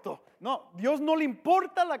quedar corto. No, Dios no le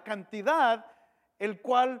importa la cantidad el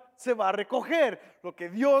cual se va a recoger. Lo que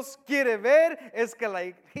Dios quiere ver es que la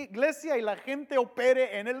iglesia y la gente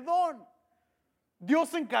opere en el don. Dios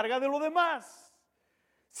se encarga de lo demás.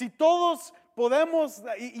 Si todos podemos,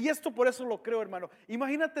 y esto por eso lo creo, hermano.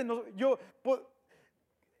 Imagínate,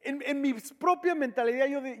 en mi propia mentalidad,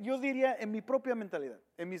 yo diría en mi propia mentalidad,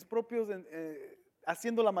 en mis propios,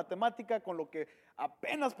 haciendo la matemática con lo que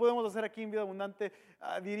apenas podemos hacer aquí en Vida Abundante,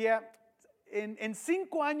 diría, en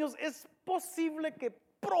 5 años es posible que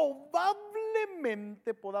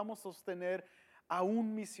probablemente podamos sostener a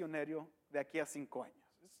un misionero de aquí a 5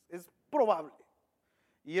 años. Es probable.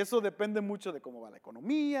 Y eso depende mucho de cómo va la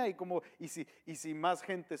economía y si más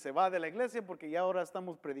gente se va de la iglesia, porque ya ahora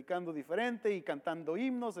estamos predicando diferente y cantando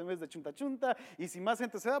himnos en vez de chunta chunta, y si más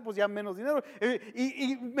gente se va, pues ya menos dinero.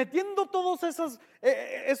 Y metiendo todos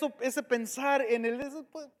ese pensar en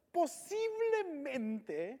pues,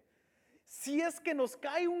 posiblemente, si es que nos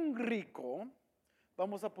cae un rico,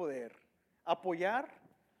 vamos a poder apoyar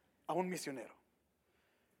a un misionero.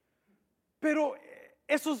 Pero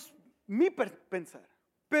eso es mi pensar.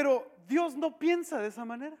 Pero Dios no piensa de esa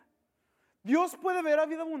manera. Dios puede ver a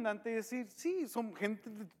Vida Abundante y decir, sí, son gente,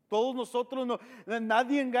 todos nosotros,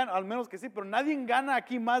 nadie gana, al menos que sí, pero nadie gana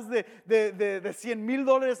aquí más de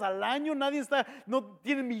 $100,000 al año, no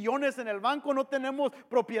tiene millones en el banco, no tenemos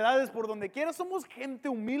propiedades por donde quiera, somos gente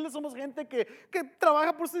humilde, somos gente que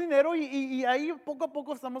trabaja por su dinero y ahí poco a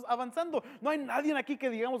poco estamos avanzando. No hay nadie aquí que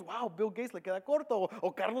digamos, wow, Bill Gates le queda corto,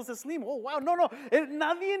 o Carlos Slim, oh, wow, no,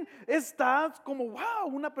 nadie está como, wow,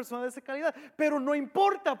 una persona de esa calidad, pero no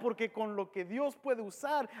importa, porque con lo que Dios puede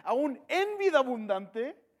usar, aún en Vida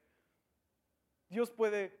Abundante, Dios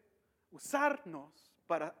puede usarnos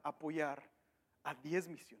para apoyar a 10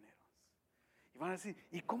 misioneros. Y van a decir,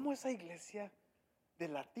 ¿y cómo esa iglesia de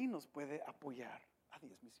latinos puede apoyar a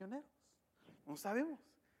 10 misioneros? No sabemos,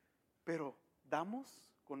 pero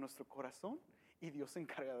damos con nuestro corazón y Dios se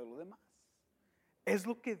encarga de lo demás. Es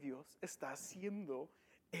lo que Dios está haciendo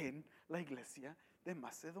en la iglesia de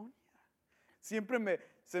Macedonia. Siempre me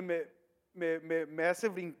hace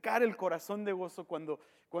brincar el corazón de gozo cuando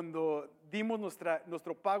dimos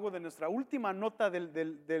nuestro pago de nuestra última nota del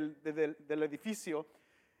edificio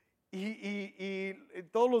y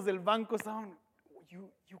todos los del banco estaban, you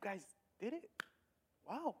guys did it,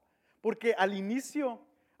 wow, porque al inicio,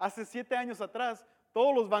 hace 7 años atrás,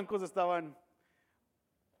 todos los bancos estaban,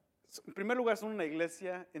 en primer lugar son una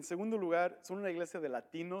iglesia, en segundo lugar son una iglesia de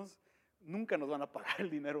latinos, nunca nos van a pagar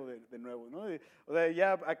el dinero de nuevo, ¿no? O sea,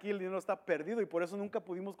 ya aquí el dinero está perdido y por eso nunca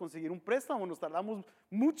pudimos conseguir un préstamo, nos tardamos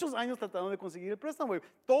muchos años tratando de conseguir el préstamo.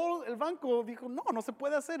 Todo el banco dijo, no se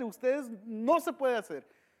puede hacer, ustedes no se puede hacer.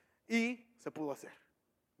 Y se pudo hacer.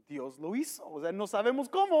 Dios lo hizo, o sea, no sabemos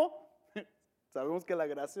cómo, sabemos que la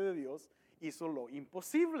gracia de Dios hizo lo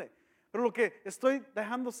imposible. Pero lo que estoy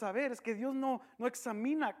dejando saber es que Dios no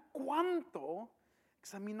examina cuánto,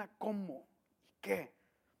 examina cómo y qué.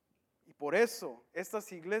 Y por eso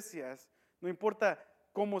estas iglesias, no importa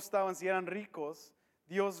cómo estaban, si eran ricos,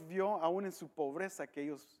 Dios vio aún en su pobreza que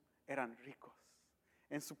ellos eran ricos.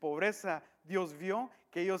 En su pobreza Dios vio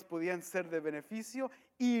que ellos podían ser de beneficio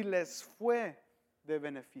y les fue de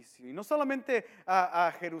beneficio. Y no solamente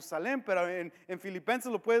a Jerusalén, pero en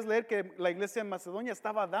Filipenses lo puedes leer que la iglesia de Macedonia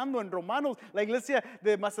estaba dando, en Romanos la iglesia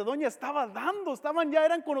de Macedonia estaba dando, ya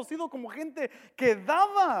eran conocidos como gente que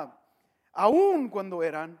daba, aún cuando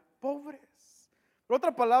eran pobres. Pero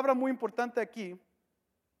otra palabra muy importante aquí,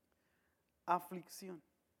 aflicción.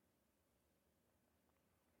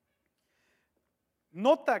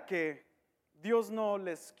 Nota que Dios no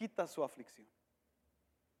les quita su aflicción.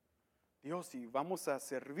 Dios, si vamos a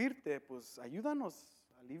servirte, pues ayúdanos,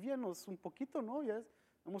 alivianos un poquito, ¿no? Ya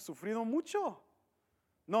hemos sufrido mucho.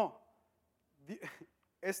 No,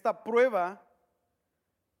 esta prueba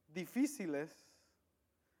difíciles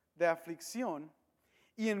de aflicción,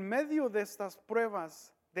 y en medio de estas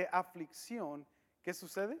pruebas de aflicción, ¿qué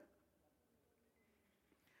sucede?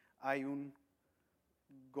 Hay un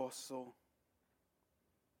gozo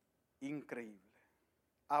increíble.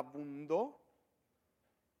 Abundó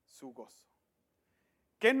su gozo.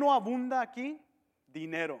 ¿Qué no abunda aquí?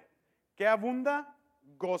 Dinero. ¿Qué abunda?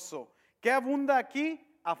 Gozo. ¿Qué abunda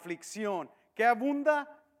aquí? Aflicción. ¿Qué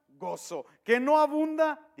abunda? Gozo. ¿Qué no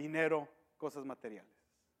abunda? Dinero, cosas materiales.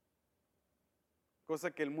 Cosa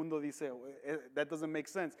que el mundo dice, that doesn't make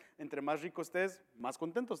sense. Entre más rico estés, más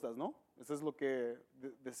contento estás, ¿no? Eso es lo que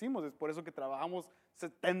decimos. Es por eso que trabajamos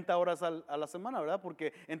 70 horas a la semana, ¿verdad?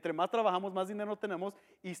 Porque entre más trabajamos, más dinero tenemos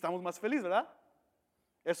y estamos más felices, ¿verdad?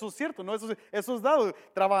 Eso es cierto, ¿no? Eso es dado.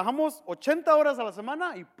 Trabajamos 80 horas a la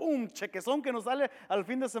semana y ¡pum! Chequezón que nos sale al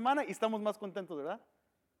fin de semana y estamos más contentos, ¿verdad?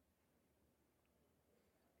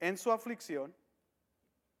 En su aflicción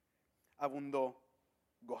abundó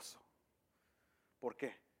gozo. ¿Por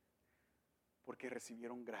qué? Porque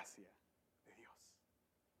recibieron gracia de Dios.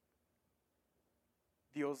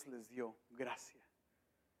 Dios les dio gracia.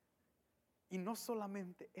 Y no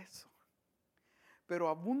solamente eso, pero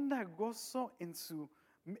abunda gozo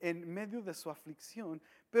en medio de su aflicción.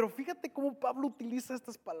 Pero fíjate cómo Pablo utiliza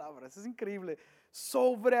estas palabras. Es increíble.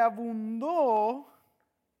 Sobreabundó.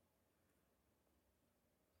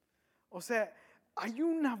 O sea, hay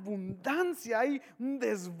una abundancia, hay un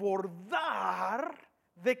desbordar.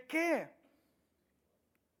 ¿De qué?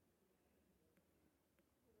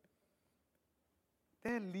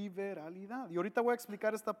 De liberalidad. Y ahorita voy a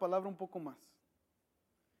explicar esta palabra un poco más.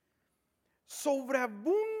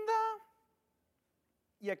 Sobreabunda.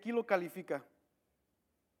 Y aquí lo califica.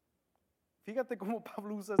 Fíjate cómo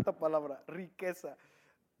Pablo usa esta palabra, riqueza.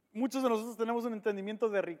 Muchos de nosotros tenemos un entendimiento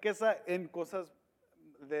de riqueza en cosas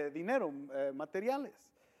de dinero, materiales.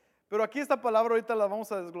 Pero aquí esta palabra ahorita la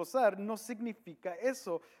vamos a desglosar, no significa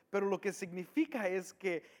eso, pero lo que significa es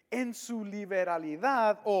que en su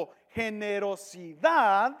liberalidad o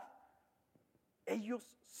generosidad, ellos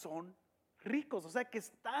son ricos, o sea que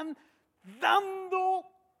están dando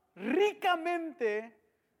ricamente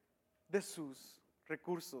de sus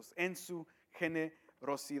recursos, en su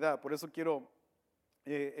generosidad. Por eso quiero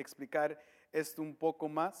explicar esto un poco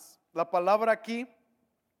más. La palabra aquí,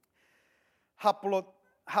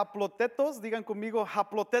 haplotetos, digan conmigo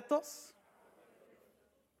haplotetos.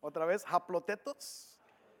 Otra vez, haplotetos,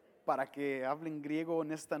 para que hablen griego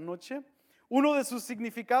en esta noche. Uno de sus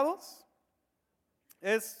significados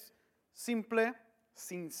es simple,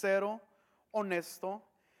 sincero, honesto.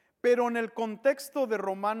 Pero en el contexto de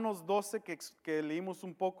Romanos 12 que leímos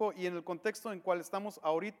un poco y en el contexto en cual estamos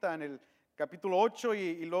ahorita en el capítulo 8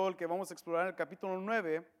 y luego el que vamos a explorar en el capítulo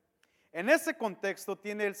 9, en ese contexto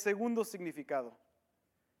tiene el segundo significado,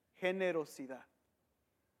 generosidad.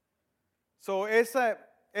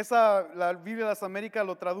 La Biblia de las Américas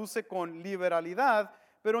lo traduce con liberalidad,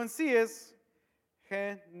 pero en sí es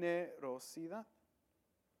generosidad.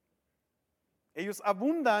 Ellos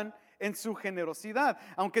abundan en su generosidad.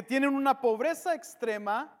 Aunque tienen una pobreza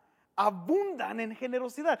extrema, abundan en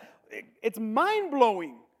generosidad. It's mind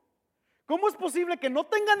blowing. ¿Cómo es posible que no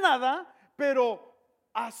tenga nada, pero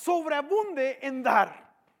sobreabunde en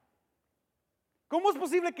dar? ¿Cómo es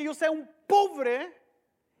posible que yo sea un pobre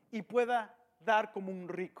y pueda dar como un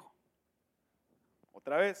rico?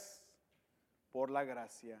 Otra vez, por la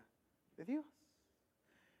gracia de Dios.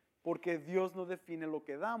 Porque Dios no define lo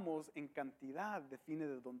que damos en cantidad, define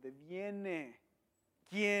de dónde viene,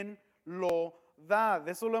 quién lo da.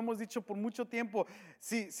 De eso lo hemos dicho por mucho tiempo.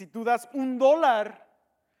 Si tú das $1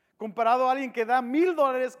 comparado a alguien que da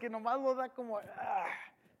 $1,000, que nomás lo da como,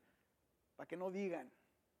 para que no digan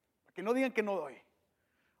que no doy.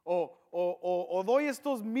 O doy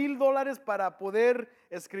estos $1,000 para poder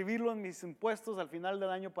escribirlo en mis impuestos al final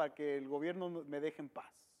del año para que el gobierno me deje en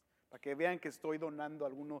paz. Para que vean que estoy donando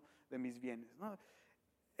alguno de mis bienes. No,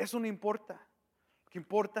 eso no importa. Lo que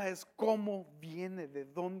importa es cómo viene, de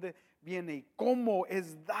dónde viene y cómo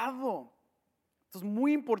es dado. Esto es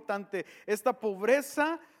muy importante. Esta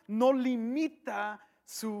pobreza no limita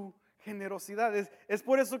su generosidad. Es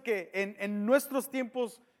por eso que en nuestros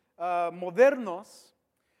tiempos modernos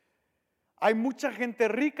hay mucha gente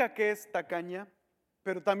rica que es tacaña,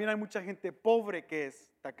 pero también hay mucha gente pobre que es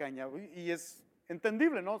tacaña. Y es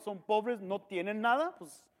entendible, ¿no? Son pobres, no tienen nada,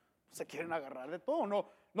 pues se quieren agarrar de todo,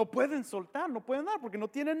 no pueden soltar, no pueden dar porque no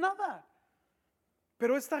tienen nada.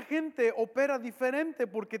 Pero esta gente opera diferente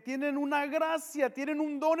porque tienen una gracia, tienen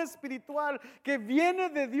un don espiritual que viene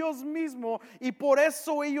de Dios mismo y por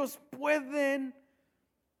eso ellos pueden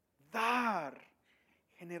dar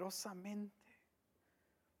generosamente.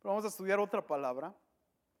 Pero vamos a estudiar otra palabra,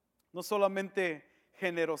 no solamente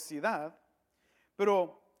generosidad,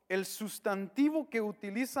 pero el sustantivo que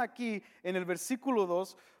utiliza aquí en el versículo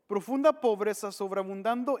 2, profunda pobreza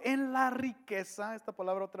sobreabundando en la riqueza. Esta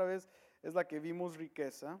palabra otra vez es la que vimos,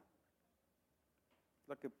 riqueza,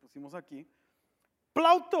 la que pusimos aquí.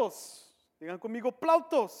 Plautos, digan conmigo,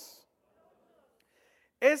 plautos.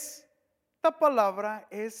 Esta palabra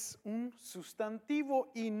es un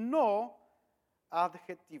sustantivo y no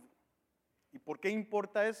adjetivo. ¿Y por qué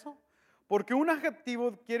importa eso? Porque un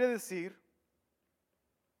adjetivo quiere decir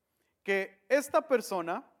que esta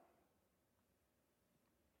persona,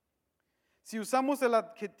 si usamos el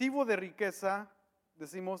adjetivo de riqueza,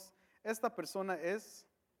 decimos, esta persona es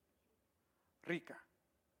rica.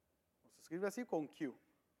 Se escribe así con Q.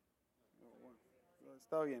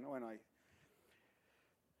 Está bien, bueno, ahí.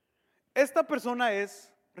 Esta persona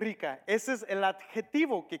es rica. Ese es el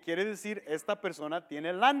adjetivo que quiere decir esta persona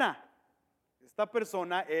tiene lana. Esta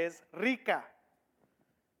persona es rica.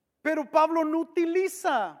 Pero Pablo no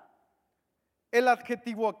utiliza el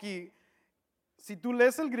adjetivo aquí. Si tú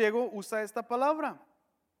lees el griego, usa esta palabra.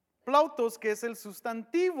 Plautos, que es el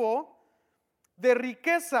sustantivo de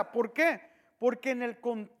riqueza. ¿Por qué? Porque en el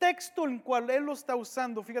contexto en cual él lo está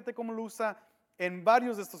usando, fíjate cómo lo usa en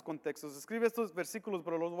varios de estos contextos. Escribe estos versículos,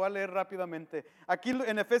 pero los voy a leer rápidamente. Aquí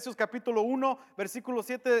en Efesios capítulo 1, versículo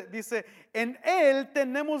 7 dice, en Él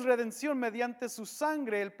tenemos redención mediante su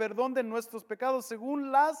sangre, el perdón de nuestros pecados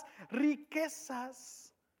según las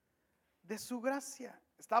riquezas de su gracia.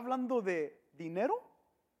 ¿Está hablando de dinero?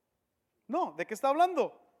 No, ¿de qué está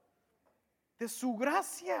hablando? De su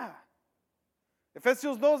gracia.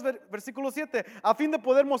 Efesios 2, versículo 7, a fin de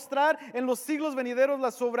poder mostrar en los siglos venideros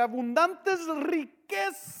las sobreabundantes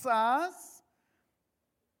riquezas.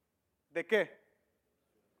 ¿De qué?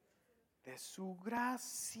 De su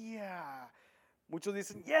gracia. Muchos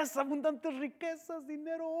dicen, yes, abundantes riquezas,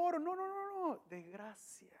 dinero, oro. No, de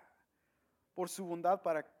gracia. Por su bondad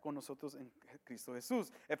para con nosotros en Cristo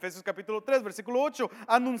Jesús. Efesios capítulo 3, versículo 8,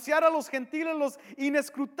 anunciar a los gentiles los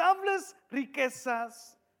inescrutables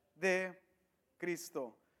riquezas de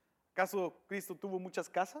Cristo. ¿Acaso Cristo tuvo muchas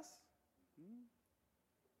casas?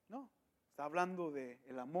 No, está hablando de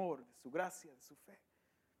el amor, de su gracia, de su fe.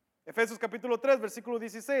 Efesios capítulo 3, versículo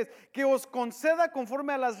 16, que os conceda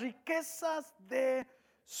conforme a las riquezas de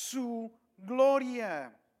su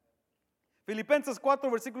gloria. Filipenses 4,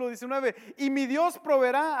 versículo 19, y mi Dios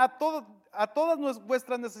proveerá a todas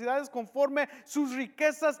vuestras necesidades conforme sus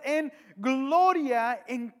riquezas en gloria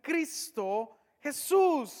en Cristo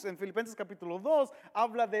Jesús. En Filipenses capítulo 2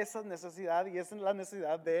 habla de esa necesidad y es la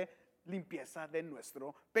necesidad de limpieza de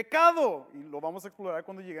nuestro pecado. Y lo vamos a explorar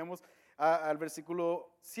cuando lleguemos al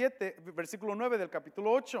versículo 9 del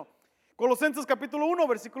capítulo 8. Colosenses capítulo 1,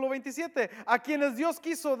 versículo 27. A quienes Dios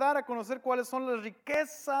quiso dar a conocer cuáles son las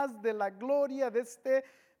riquezas de la gloria de este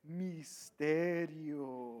misterio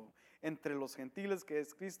entre los gentiles, que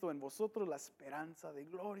es Cristo en vosotros, la esperanza de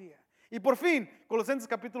gloria. Y por fin, Colosenses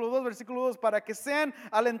capítulo 2, versículo 2, para que sean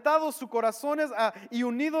alentados sus corazones y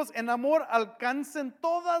unidos en amor, alcancen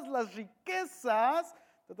todas las riquezas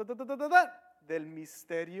del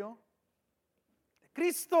misterio de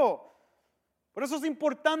Cristo. Por eso es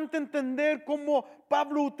importante entender cómo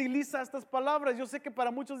Pablo utiliza estas palabras. Yo sé que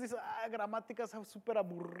para muchos dicen, gramática es súper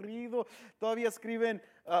aburrido. Todavía escriben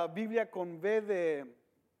Biblia con V de,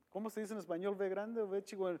 ¿cómo se dice en español? V grande o V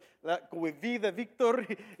chico, como V de Víctor,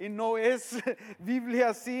 y no es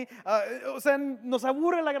Biblia así. O sea, nos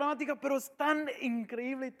aburre la gramática, pero es tan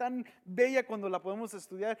increíble y tan bella cuando la podemos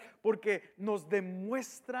estudiar, porque nos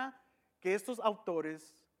demuestra que estos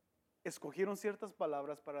autores escogieron ciertas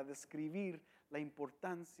palabras para describir la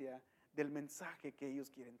importancia del mensaje que ellos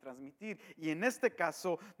quieren transmitir. Y en este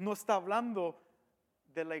caso no está hablando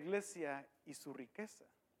de la iglesia y su riqueza,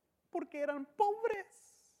 porque eran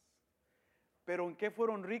pobres. Pero ¿en qué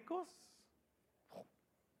fueron ricos?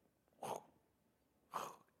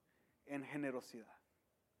 En generosidad.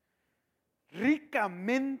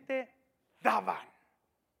 Ricamente daban.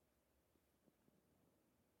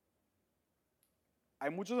 Hay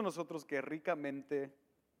muchos de nosotros que ricamente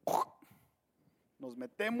nos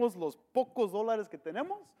metemos los pocos dólares que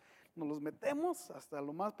tenemos, nos los metemos hasta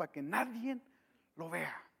lo más para que nadie lo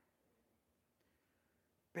vea.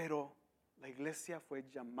 Pero la iglesia fue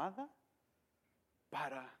llamada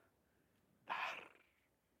para dar,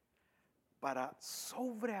 para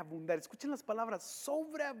sobreabundar. Escuchen las palabras,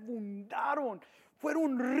 sobreabundaron,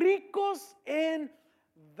 fueron ricos en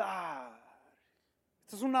dar.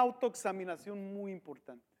 Esto es una autoexaminación muy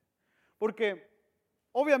importante, porque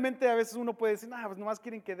obviamente a veces uno puede decir, pues nomás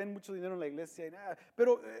quieren que den mucho dinero en la iglesia, y nada.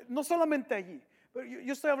 Pero no solamente allí, pero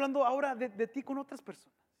yo estoy hablando ahora de ti con otras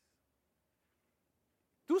personas.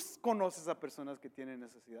 ¿Tú conoces a personas que tienen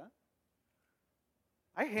necesidad?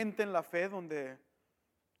 Hay gente en la fe donde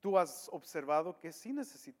tú has observado que sí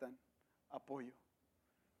necesitan apoyo.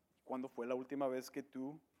 ¿Cuándo fue la última vez que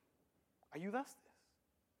tú ayudaste?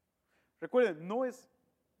 Recuerden, no es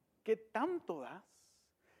qué tanto das,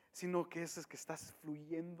 sino que es que estás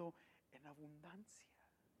fluyendo en abundancia.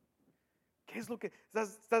 ¿Qué es lo que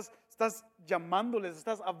estás llamándoles?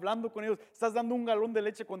 Estás hablando con ellos, estás dando un galón de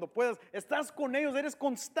leche cuando puedas, estás con ellos, eres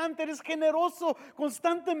constante, eres generoso,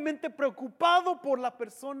 constantemente preocupado por la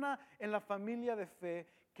persona en la familia de fe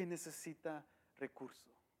que necesita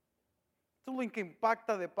recursos. Esto es lo que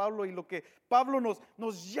impacta de Pablo y lo que Pablo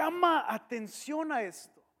nos llama atención a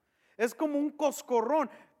esto. Es como un coscorrón.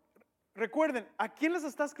 Recuerden, ¿a quién les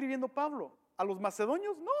está escribiendo Pablo? ¿A los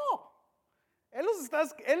macedonios? No. Él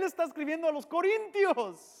está escribiendo a los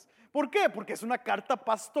corintios. ¿Por qué? Porque es una carta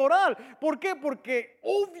pastoral. ¿Por qué? Porque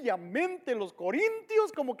obviamente los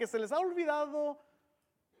corintios como que se les ha olvidado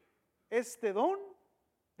este don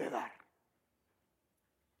de dar.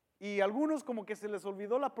 Y algunos como que se les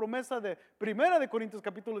olvidó la promesa de 1 de Corintios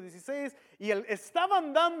capítulo 16 y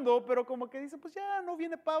estaban dando, pero como que dicen, pues ya no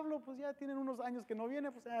viene Pablo, pues ya tienen unos años que no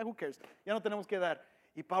viene, pues who cares, ya no tenemos que dar.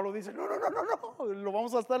 Y Pablo dice, no, lo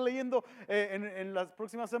vamos a estar leyendo en las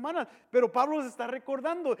próximas semanas, pero Pablo les está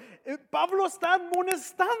recordando, Pablo está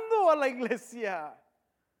amonestando a la iglesia.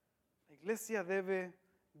 La iglesia debe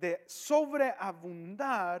de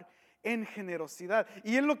sobreabundar en generosidad.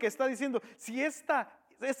 Y él lo que está diciendo, si estas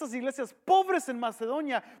iglesias pobres en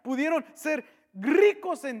Macedonia pudieron ser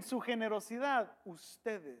ricos en su generosidad,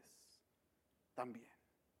 ustedes también.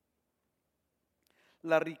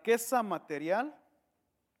 La riqueza material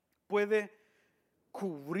puede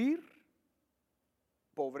cubrir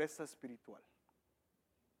pobreza espiritual.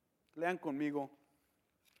 Lean conmigo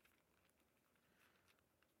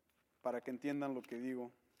para que entiendan lo que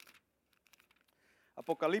digo.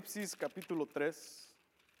 Apocalipsis capítulo 3.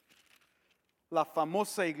 La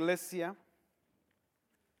famosa iglesia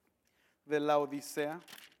de Laodicea.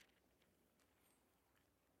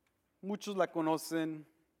 Muchos la conocen.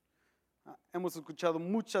 Hemos escuchado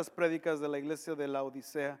muchas prédicas de la iglesia de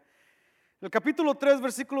Laodicea. El capítulo 3,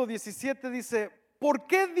 versículo 17 dice, ¿por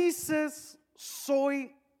qué dices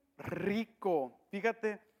soy rico?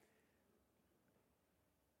 Fíjate,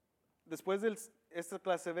 después de esta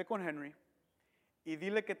clase ve con Henry y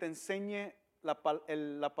dile que te enseñe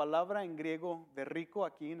la palabra en griego de rico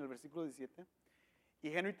aquí en el versículo 17 y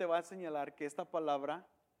Henry te va a señalar que esta palabra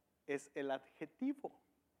es el adjetivo,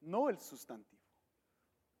 no el sustantivo.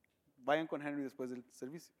 Vayan con Henry después del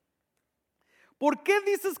servicio. ¿Por qué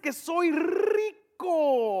dices que soy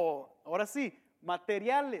rico? Ahora sí,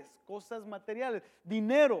 materiales, cosas materiales,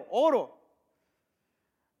 dinero, oro.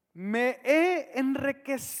 Me he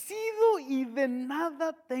enriquecido y de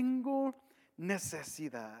nada tengo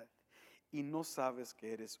necesidad. Y no sabes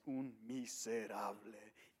que eres un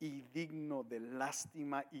miserable y digno de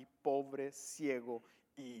lástima y pobre, ciego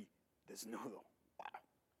y desnudo. Wow.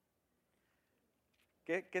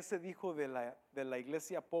 ¿Qué se dijo de la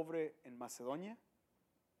iglesia pobre en Macedonia?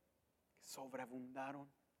 Que sobreabundaron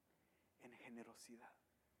en generosidad.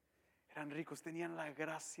 Eran ricos, tenían la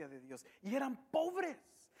gracia de Dios y eran pobres.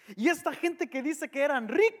 Y esta gente que dice que eran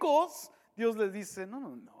ricos, Dios les dice,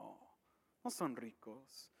 no son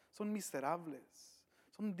ricos. Son miserables,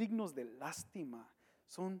 son dignos de lástima,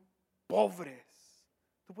 son pobres.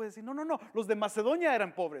 Tú puedes decir, no, los de Macedonia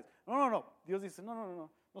eran pobres. No. Dios dice,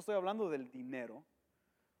 no estoy hablando del dinero,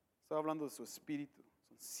 estoy hablando de su espíritu.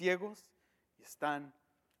 Son ciegos y están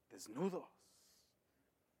desnudos.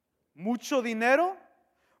 Mucho dinero,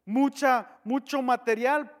 mucho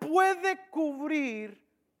material puede cubrir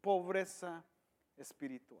pobreza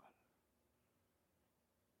espiritual.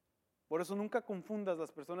 Por eso nunca confundas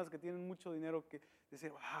las personas que tienen mucho dinero que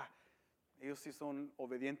dicen, ellos sí son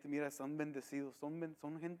obedientes, mira, están bendecidos,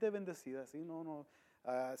 son gente bendecida, ¿sí?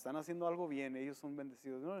 Están haciendo algo bien, ellos son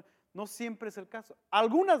bendecidos. No siempre es el caso.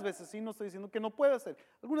 Algunas veces sí, no estoy diciendo que no pueda ser,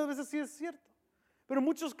 algunas veces sí es cierto. Pero en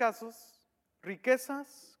muchos casos,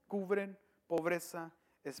 riquezas cubren pobreza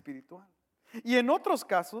espiritual. Y en otros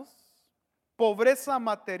casos, pobreza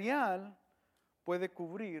material puede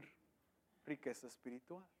cubrir riqueza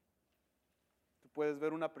espiritual. Puedes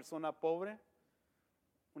ver una persona pobre,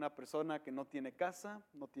 una persona que no tiene casa,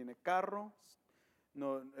 no tiene carro,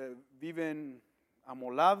 viven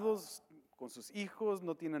amolados con sus hijos,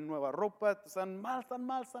 no tienen nueva ropa, están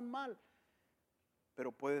mal.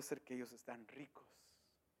 Pero puede ser que ellos están ricos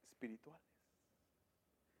espirituales.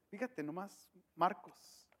 Fíjate nomás,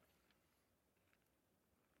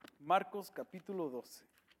 Marcos capítulo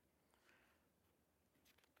 12.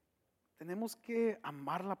 Tenemos que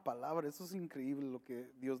amar la palabra, eso es increíble lo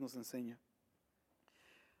que Dios nos enseña.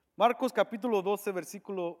 Marcos capítulo 12,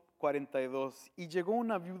 versículo 42. Y llegó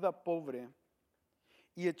una viuda pobre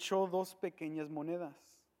y echó 2 pequeñas monedas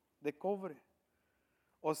de cobre,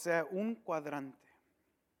 o sea, un cuadrante.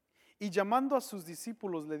 Y llamando a sus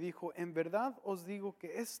discípulos le dijo, en verdad os digo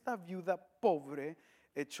que esta viuda pobre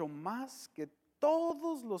echó más que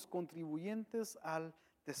todos los contribuyentes al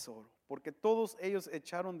tesoro, porque todos ellos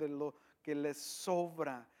echaron de lo que les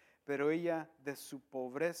sobra, pero ella de su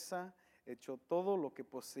pobreza echó todo lo que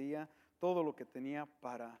poseía, todo lo que tenía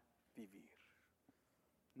para vivir.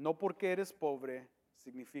 No porque eres pobre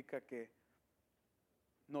significa que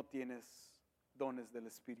no tienes dones del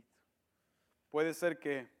Espíritu. Puede ser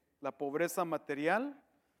que la pobreza material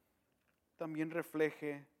también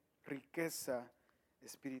refleje riqueza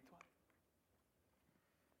espiritual.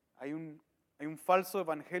 Hay un falso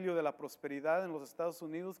evangelio de la prosperidad en los Estados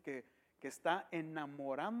Unidos que está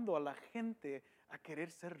enamorando a la gente a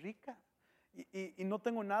querer ser rica. Y no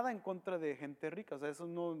tengo nada en contra de gente rica. O sea, eso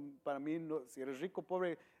no, para mí, no, si eres rico o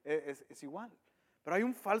pobre, es igual. Pero hay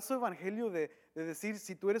un falso evangelio de decir,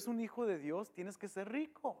 si tú eres un hijo de Dios, tienes que ser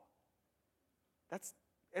rico.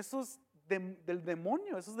 Eso es del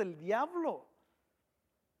demonio, eso es del diablo.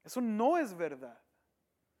 Eso no es verdad.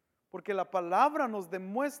 Porque la palabra nos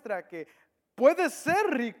demuestra que puedes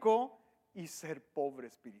ser rico y ser pobre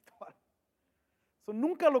espiritual.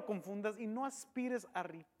 Nunca lo confundas y no aspires a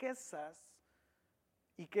riquezas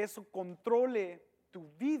y que eso controle tu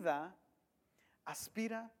vida.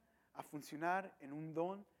 Aspira a funcionar en un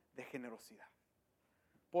don de generosidad.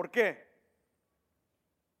 ¿Por qué?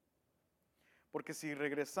 Porque si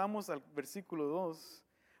regresamos al versículo 2,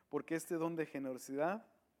 porque este don de generosidad,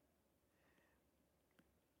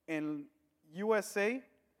 en USA,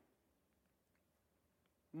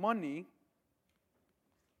 money,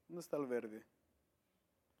 ¿dónde está el verde?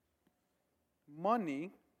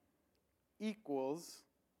 Money equals,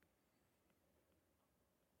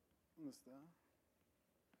 ¿dónde está?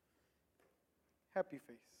 Happy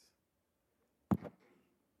face.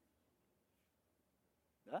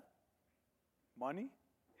 ¿Verdad? Money,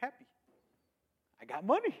 happy. I got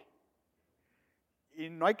money. Y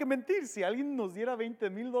no hay que mentir, si alguien nos diera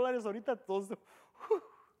 $20,000 ahorita, todos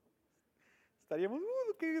estaríamos,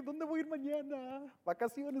 ¿dónde voy a ir mañana?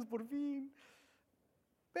 Vacaciones por fin.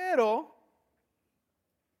 Pero,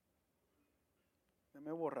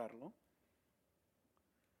 déjame borrarlo.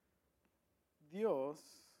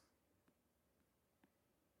 Dios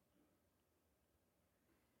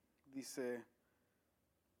dice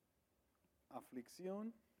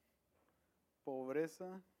aflicción,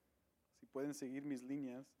 pobreza, si pueden seguir mis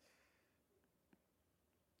líneas,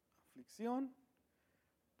 aflicción,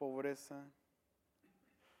 pobreza,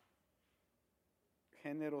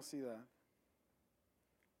 generosidad,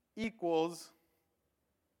 equals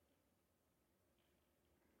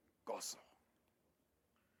gozo.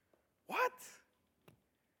 What?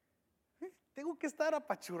 Tengo que estar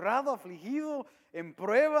apachurrado, afligido, en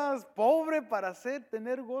pruebas, pobre para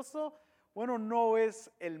tener gozo. Bueno, no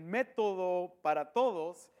es el método para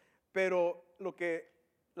todos, pero lo que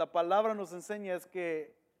la palabra nos enseña es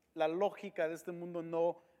que la lógica de este mundo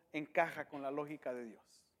no encaja con la lógica de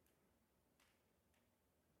Dios.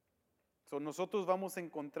 Nosotros vamos a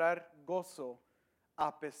encontrar gozo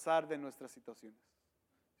a pesar de nuestras situaciones.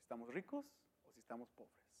 Si estamos ricos o si estamos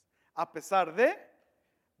pobres. A pesar de,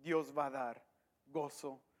 Dios va a dar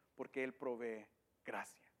gozo porque Él provee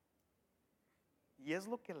gracia. Y es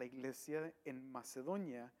lo que la iglesia en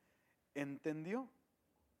Macedonia entendió.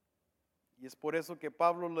 Y es por eso que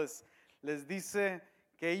Pablo les dice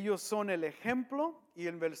que ellos son el ejemplo. Y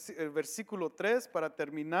el versículo 3, para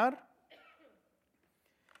terminar,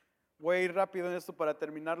 voy a ir rápido en esto para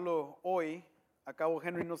terminarlo hoy. Acabo,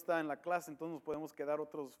 Henry no está en la clase, entonces nos podemos quedar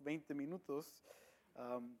otros 20 minutos.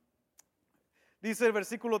 Dice el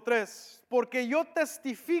versículo 3, porque yo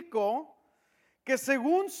testifico que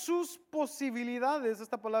según sus posibilidades,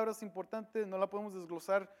 esta palabra es importante, no la podemos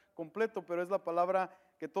desglosar completo, pero es la palabra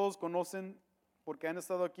que todos conocen porque han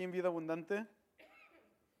estado aquí en Vida Abundante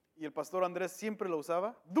y el pastor Andrés siempre la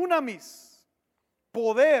usaba. Dunamis,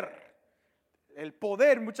 poder. El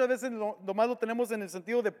poder, muchas veces nomás lo tenemos en el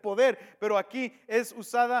sentido de poder, pero aquí es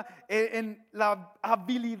usada en la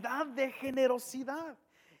habilidad de generosidad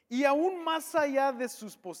y aún más allá de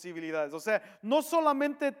sus posibilidades. O sea, no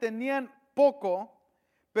solamente tenían poco,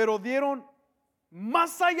 pero dieron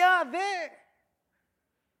más allá de.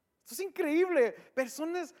 Esto es increíble.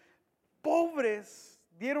 Personas pobres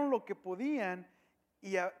dieron lo que podían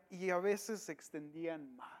y a veces se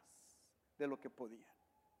extendían más de lo que podían.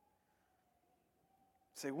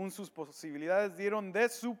 Según sus posibilidades, dieron de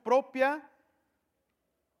su propia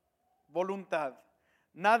voluntad.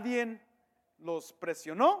 Nadie los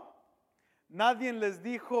presionó, nadie les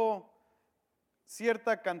dijo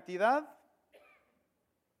cierta cantidad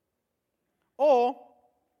o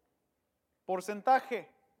porcentaje,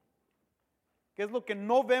 que es lo que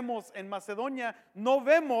no vemos en Macedonia. No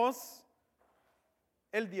vemos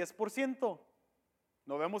el 10%,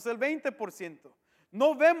 no vemos el 20%,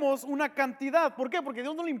 no vemos una cantidad. ¿Por qué? Porque a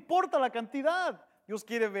Dios no le importa la cantidad. Dios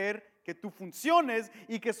quiere ver que tú funciones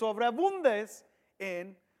y que sobreabundes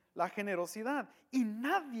en la generosidad. Y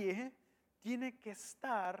nadie tiene que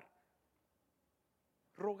estar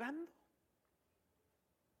rogando.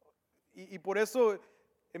 Y por eso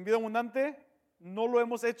en Vida Abundante no lo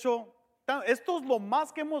hemos hecho. Esto es lo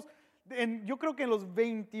más que hemos, yo creo que en los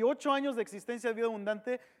 28 años de existencia de Vida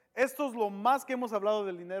Abundante, esto es lo más que hemos hablado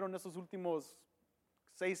del dinero en estos últimos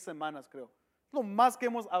 6 semanas, creo. Lo más que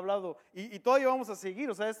hemos hablado y todavía vamos a seguir.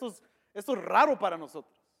 O sea, esto es raro para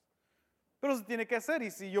nosotros. Pero se tiene que hacer, y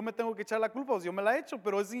si yo me tengo que echar la culpa, pues yo me la echo.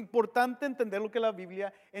 Pero es importante entender lo que la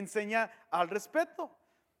Biblia enseña al respecto.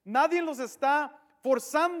 Nadie los está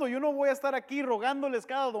forzando. Yo no voy a estar aquí rogándoles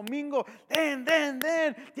cada domingo, den,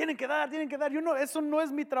 tienen que dar. Eso no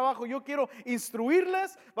es mi trabajo. Yo quiero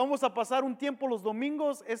instruirles. Vamos a pasar un tiempo los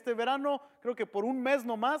domingos este verano, creo que por un mes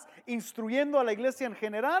nomás, instruyendo a la iglesia en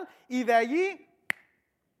general, y de allí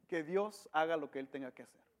que Dios haga lo que Él tenga que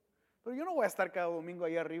hacer. Pero yo no voy a estar cada domingo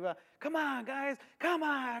ahí arriba, come on guys, come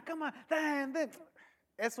on, den.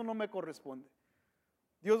 Eso no me corresponde.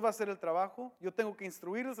 Dios va a hacer el trabajo. Yo tengo que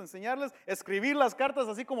instruirles, enseñarles, escribir las cartas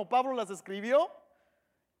así como Pablo las escribió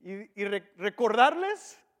y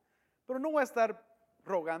recordarles, pero no voy a estar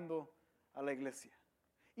rogando a la iglesia.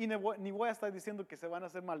 Y ni voy a estar diciendo que se van a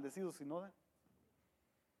hacer maldecidos si no dan.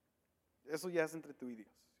 Eso ya es entre tú y Dios.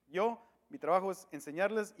 Mi trabajo es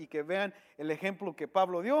enseñarles y que vean el ejemplo que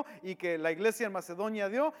Pablo dio y que la iglesia en Macedonia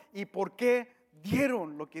dio y por qué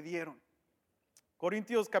dieron lo que dieron.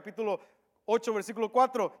 Corintios capítulo 8, versículo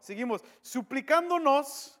 4, seguimos.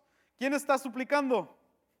 Suplicándonos. ¿Quién está suplicando?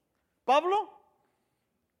 ¿Pablo?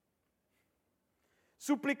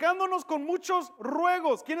 Suplicándonos con muchos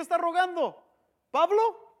ruegos. ¿Quién está rogando? ¿Pablo?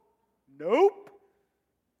 Nope.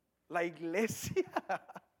 La iglesia.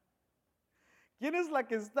 ¿Quién es la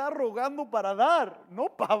que está rogando para dar?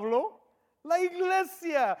 No Pablo, la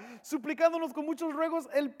iglesia, suplicándonos con muchos ruegos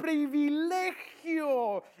el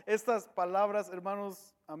privilegio. Estas palabras,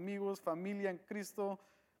 hermanos, amigos, familia en Cristo,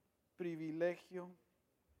 privilegio,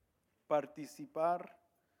 participar,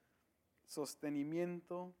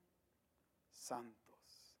 sostenimiento,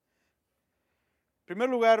 santos. En primer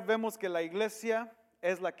lugar, vemos que la iglesia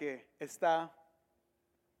es la que está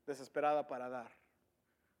desesperada para dar,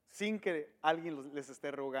 sin que alguien les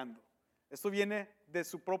esté rogando. Esto viene de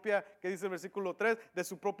su propia, ¿qué dice el versículo 3? De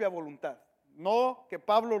su propia voluntad. No que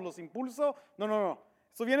Pablo los impulsó, no.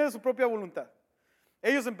 Esto viene de su propia voluntad.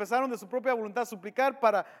 Ellos empezaron de su propia voluntad a suplicar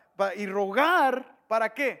y rogar,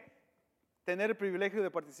 ¿para qué? Tener el privilegio de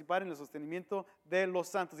participar en el sostenimiento de los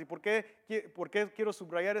santos. ¿Y por qué quiero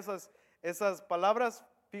subrayar esas palabras?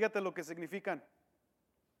 Fíjate lo que significan.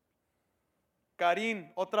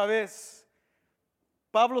 Carín, otra vez.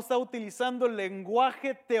 Pablo está utilizando el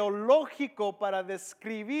lenguaje teológico para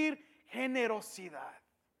describir generosidad.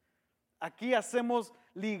 Aquí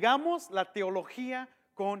ligamos la teología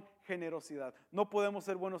con generosidad. No podemos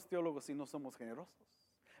ser buenos teólogos si no somos generosos.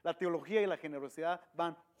 La teología y la generosidad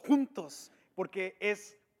van juntos porque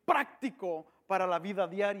es práctico para la vida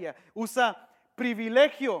diaria. Usa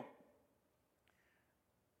privilegio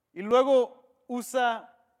y luego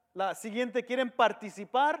usa la siguiente, quieren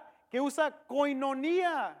participar, que usa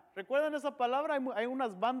koinonía. ¿Recuerdan esa palabra? Hay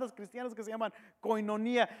unas bandas cristianas que se llaman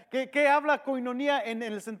koinonía. ¿Qué habla koinonía en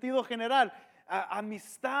el sentido general?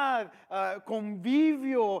 Amistad,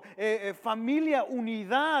 convivio, familia,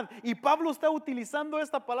 unidad. Y Pablo está utilizando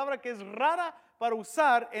esta palabra que es rara para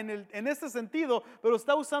usar en este sentido, pero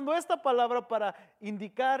está usando esta palabra para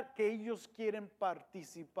indicar que ellos quieren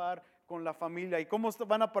participar con la familia. ¿Y cómo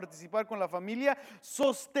van a participar con la familia?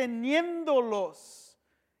 Sosteniéndolos.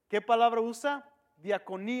 ¿Qué palabra usa?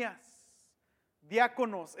 Diaconías.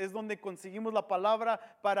 Diáconos es donde conseguimos la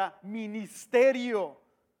palabra para ministerio.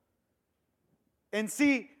 En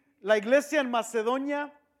sí, la iglesia en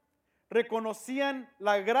Macedonia reconocían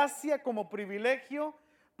la gracia como privilegio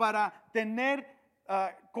para tener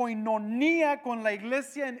koinonía con la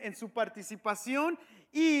iglesia en su participación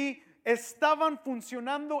y estaban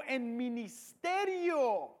funcionando en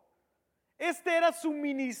ministerio. Este era su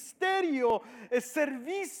ministerio,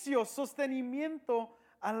 servicio, sostenimiento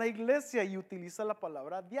a la iglesia, y utiliza la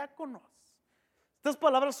palabra diáconos. Estas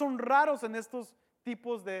palabras son raros en estos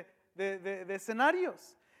tipos de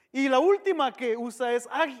escenarios. Y la última que usa es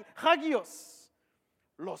hagios,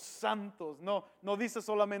 los santos. No dice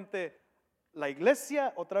solamente la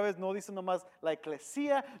iglesia, otra vez no dice nomás la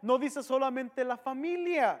eclesía, no dice solamente la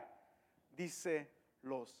familia, dice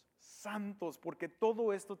los santos, porque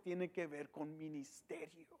todo esto tiene que ver con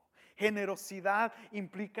ministerio. Generosidad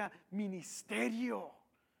implica ministerio.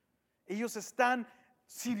 Ellos están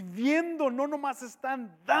sirviendo, no nomás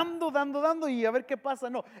están dando y a ver qué pasa.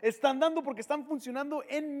 No, están dando porque están funcionando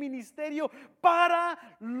en ministerio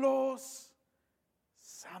para los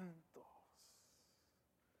santos.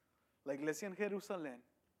 La iglesia en Jerusalén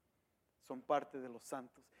son parte de los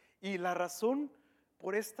santos. Y la razón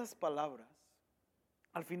por estas palabras,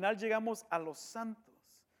 al final llegamos a los santos.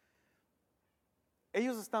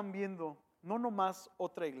 Ellos están viendo no nomás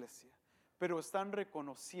otra iglesia, pero están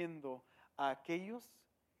reconociendo a aquellos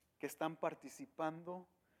que están participando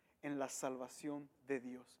en la salvación de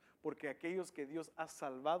Dios. Porque aquellos que Dios ha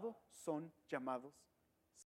salvado son llamados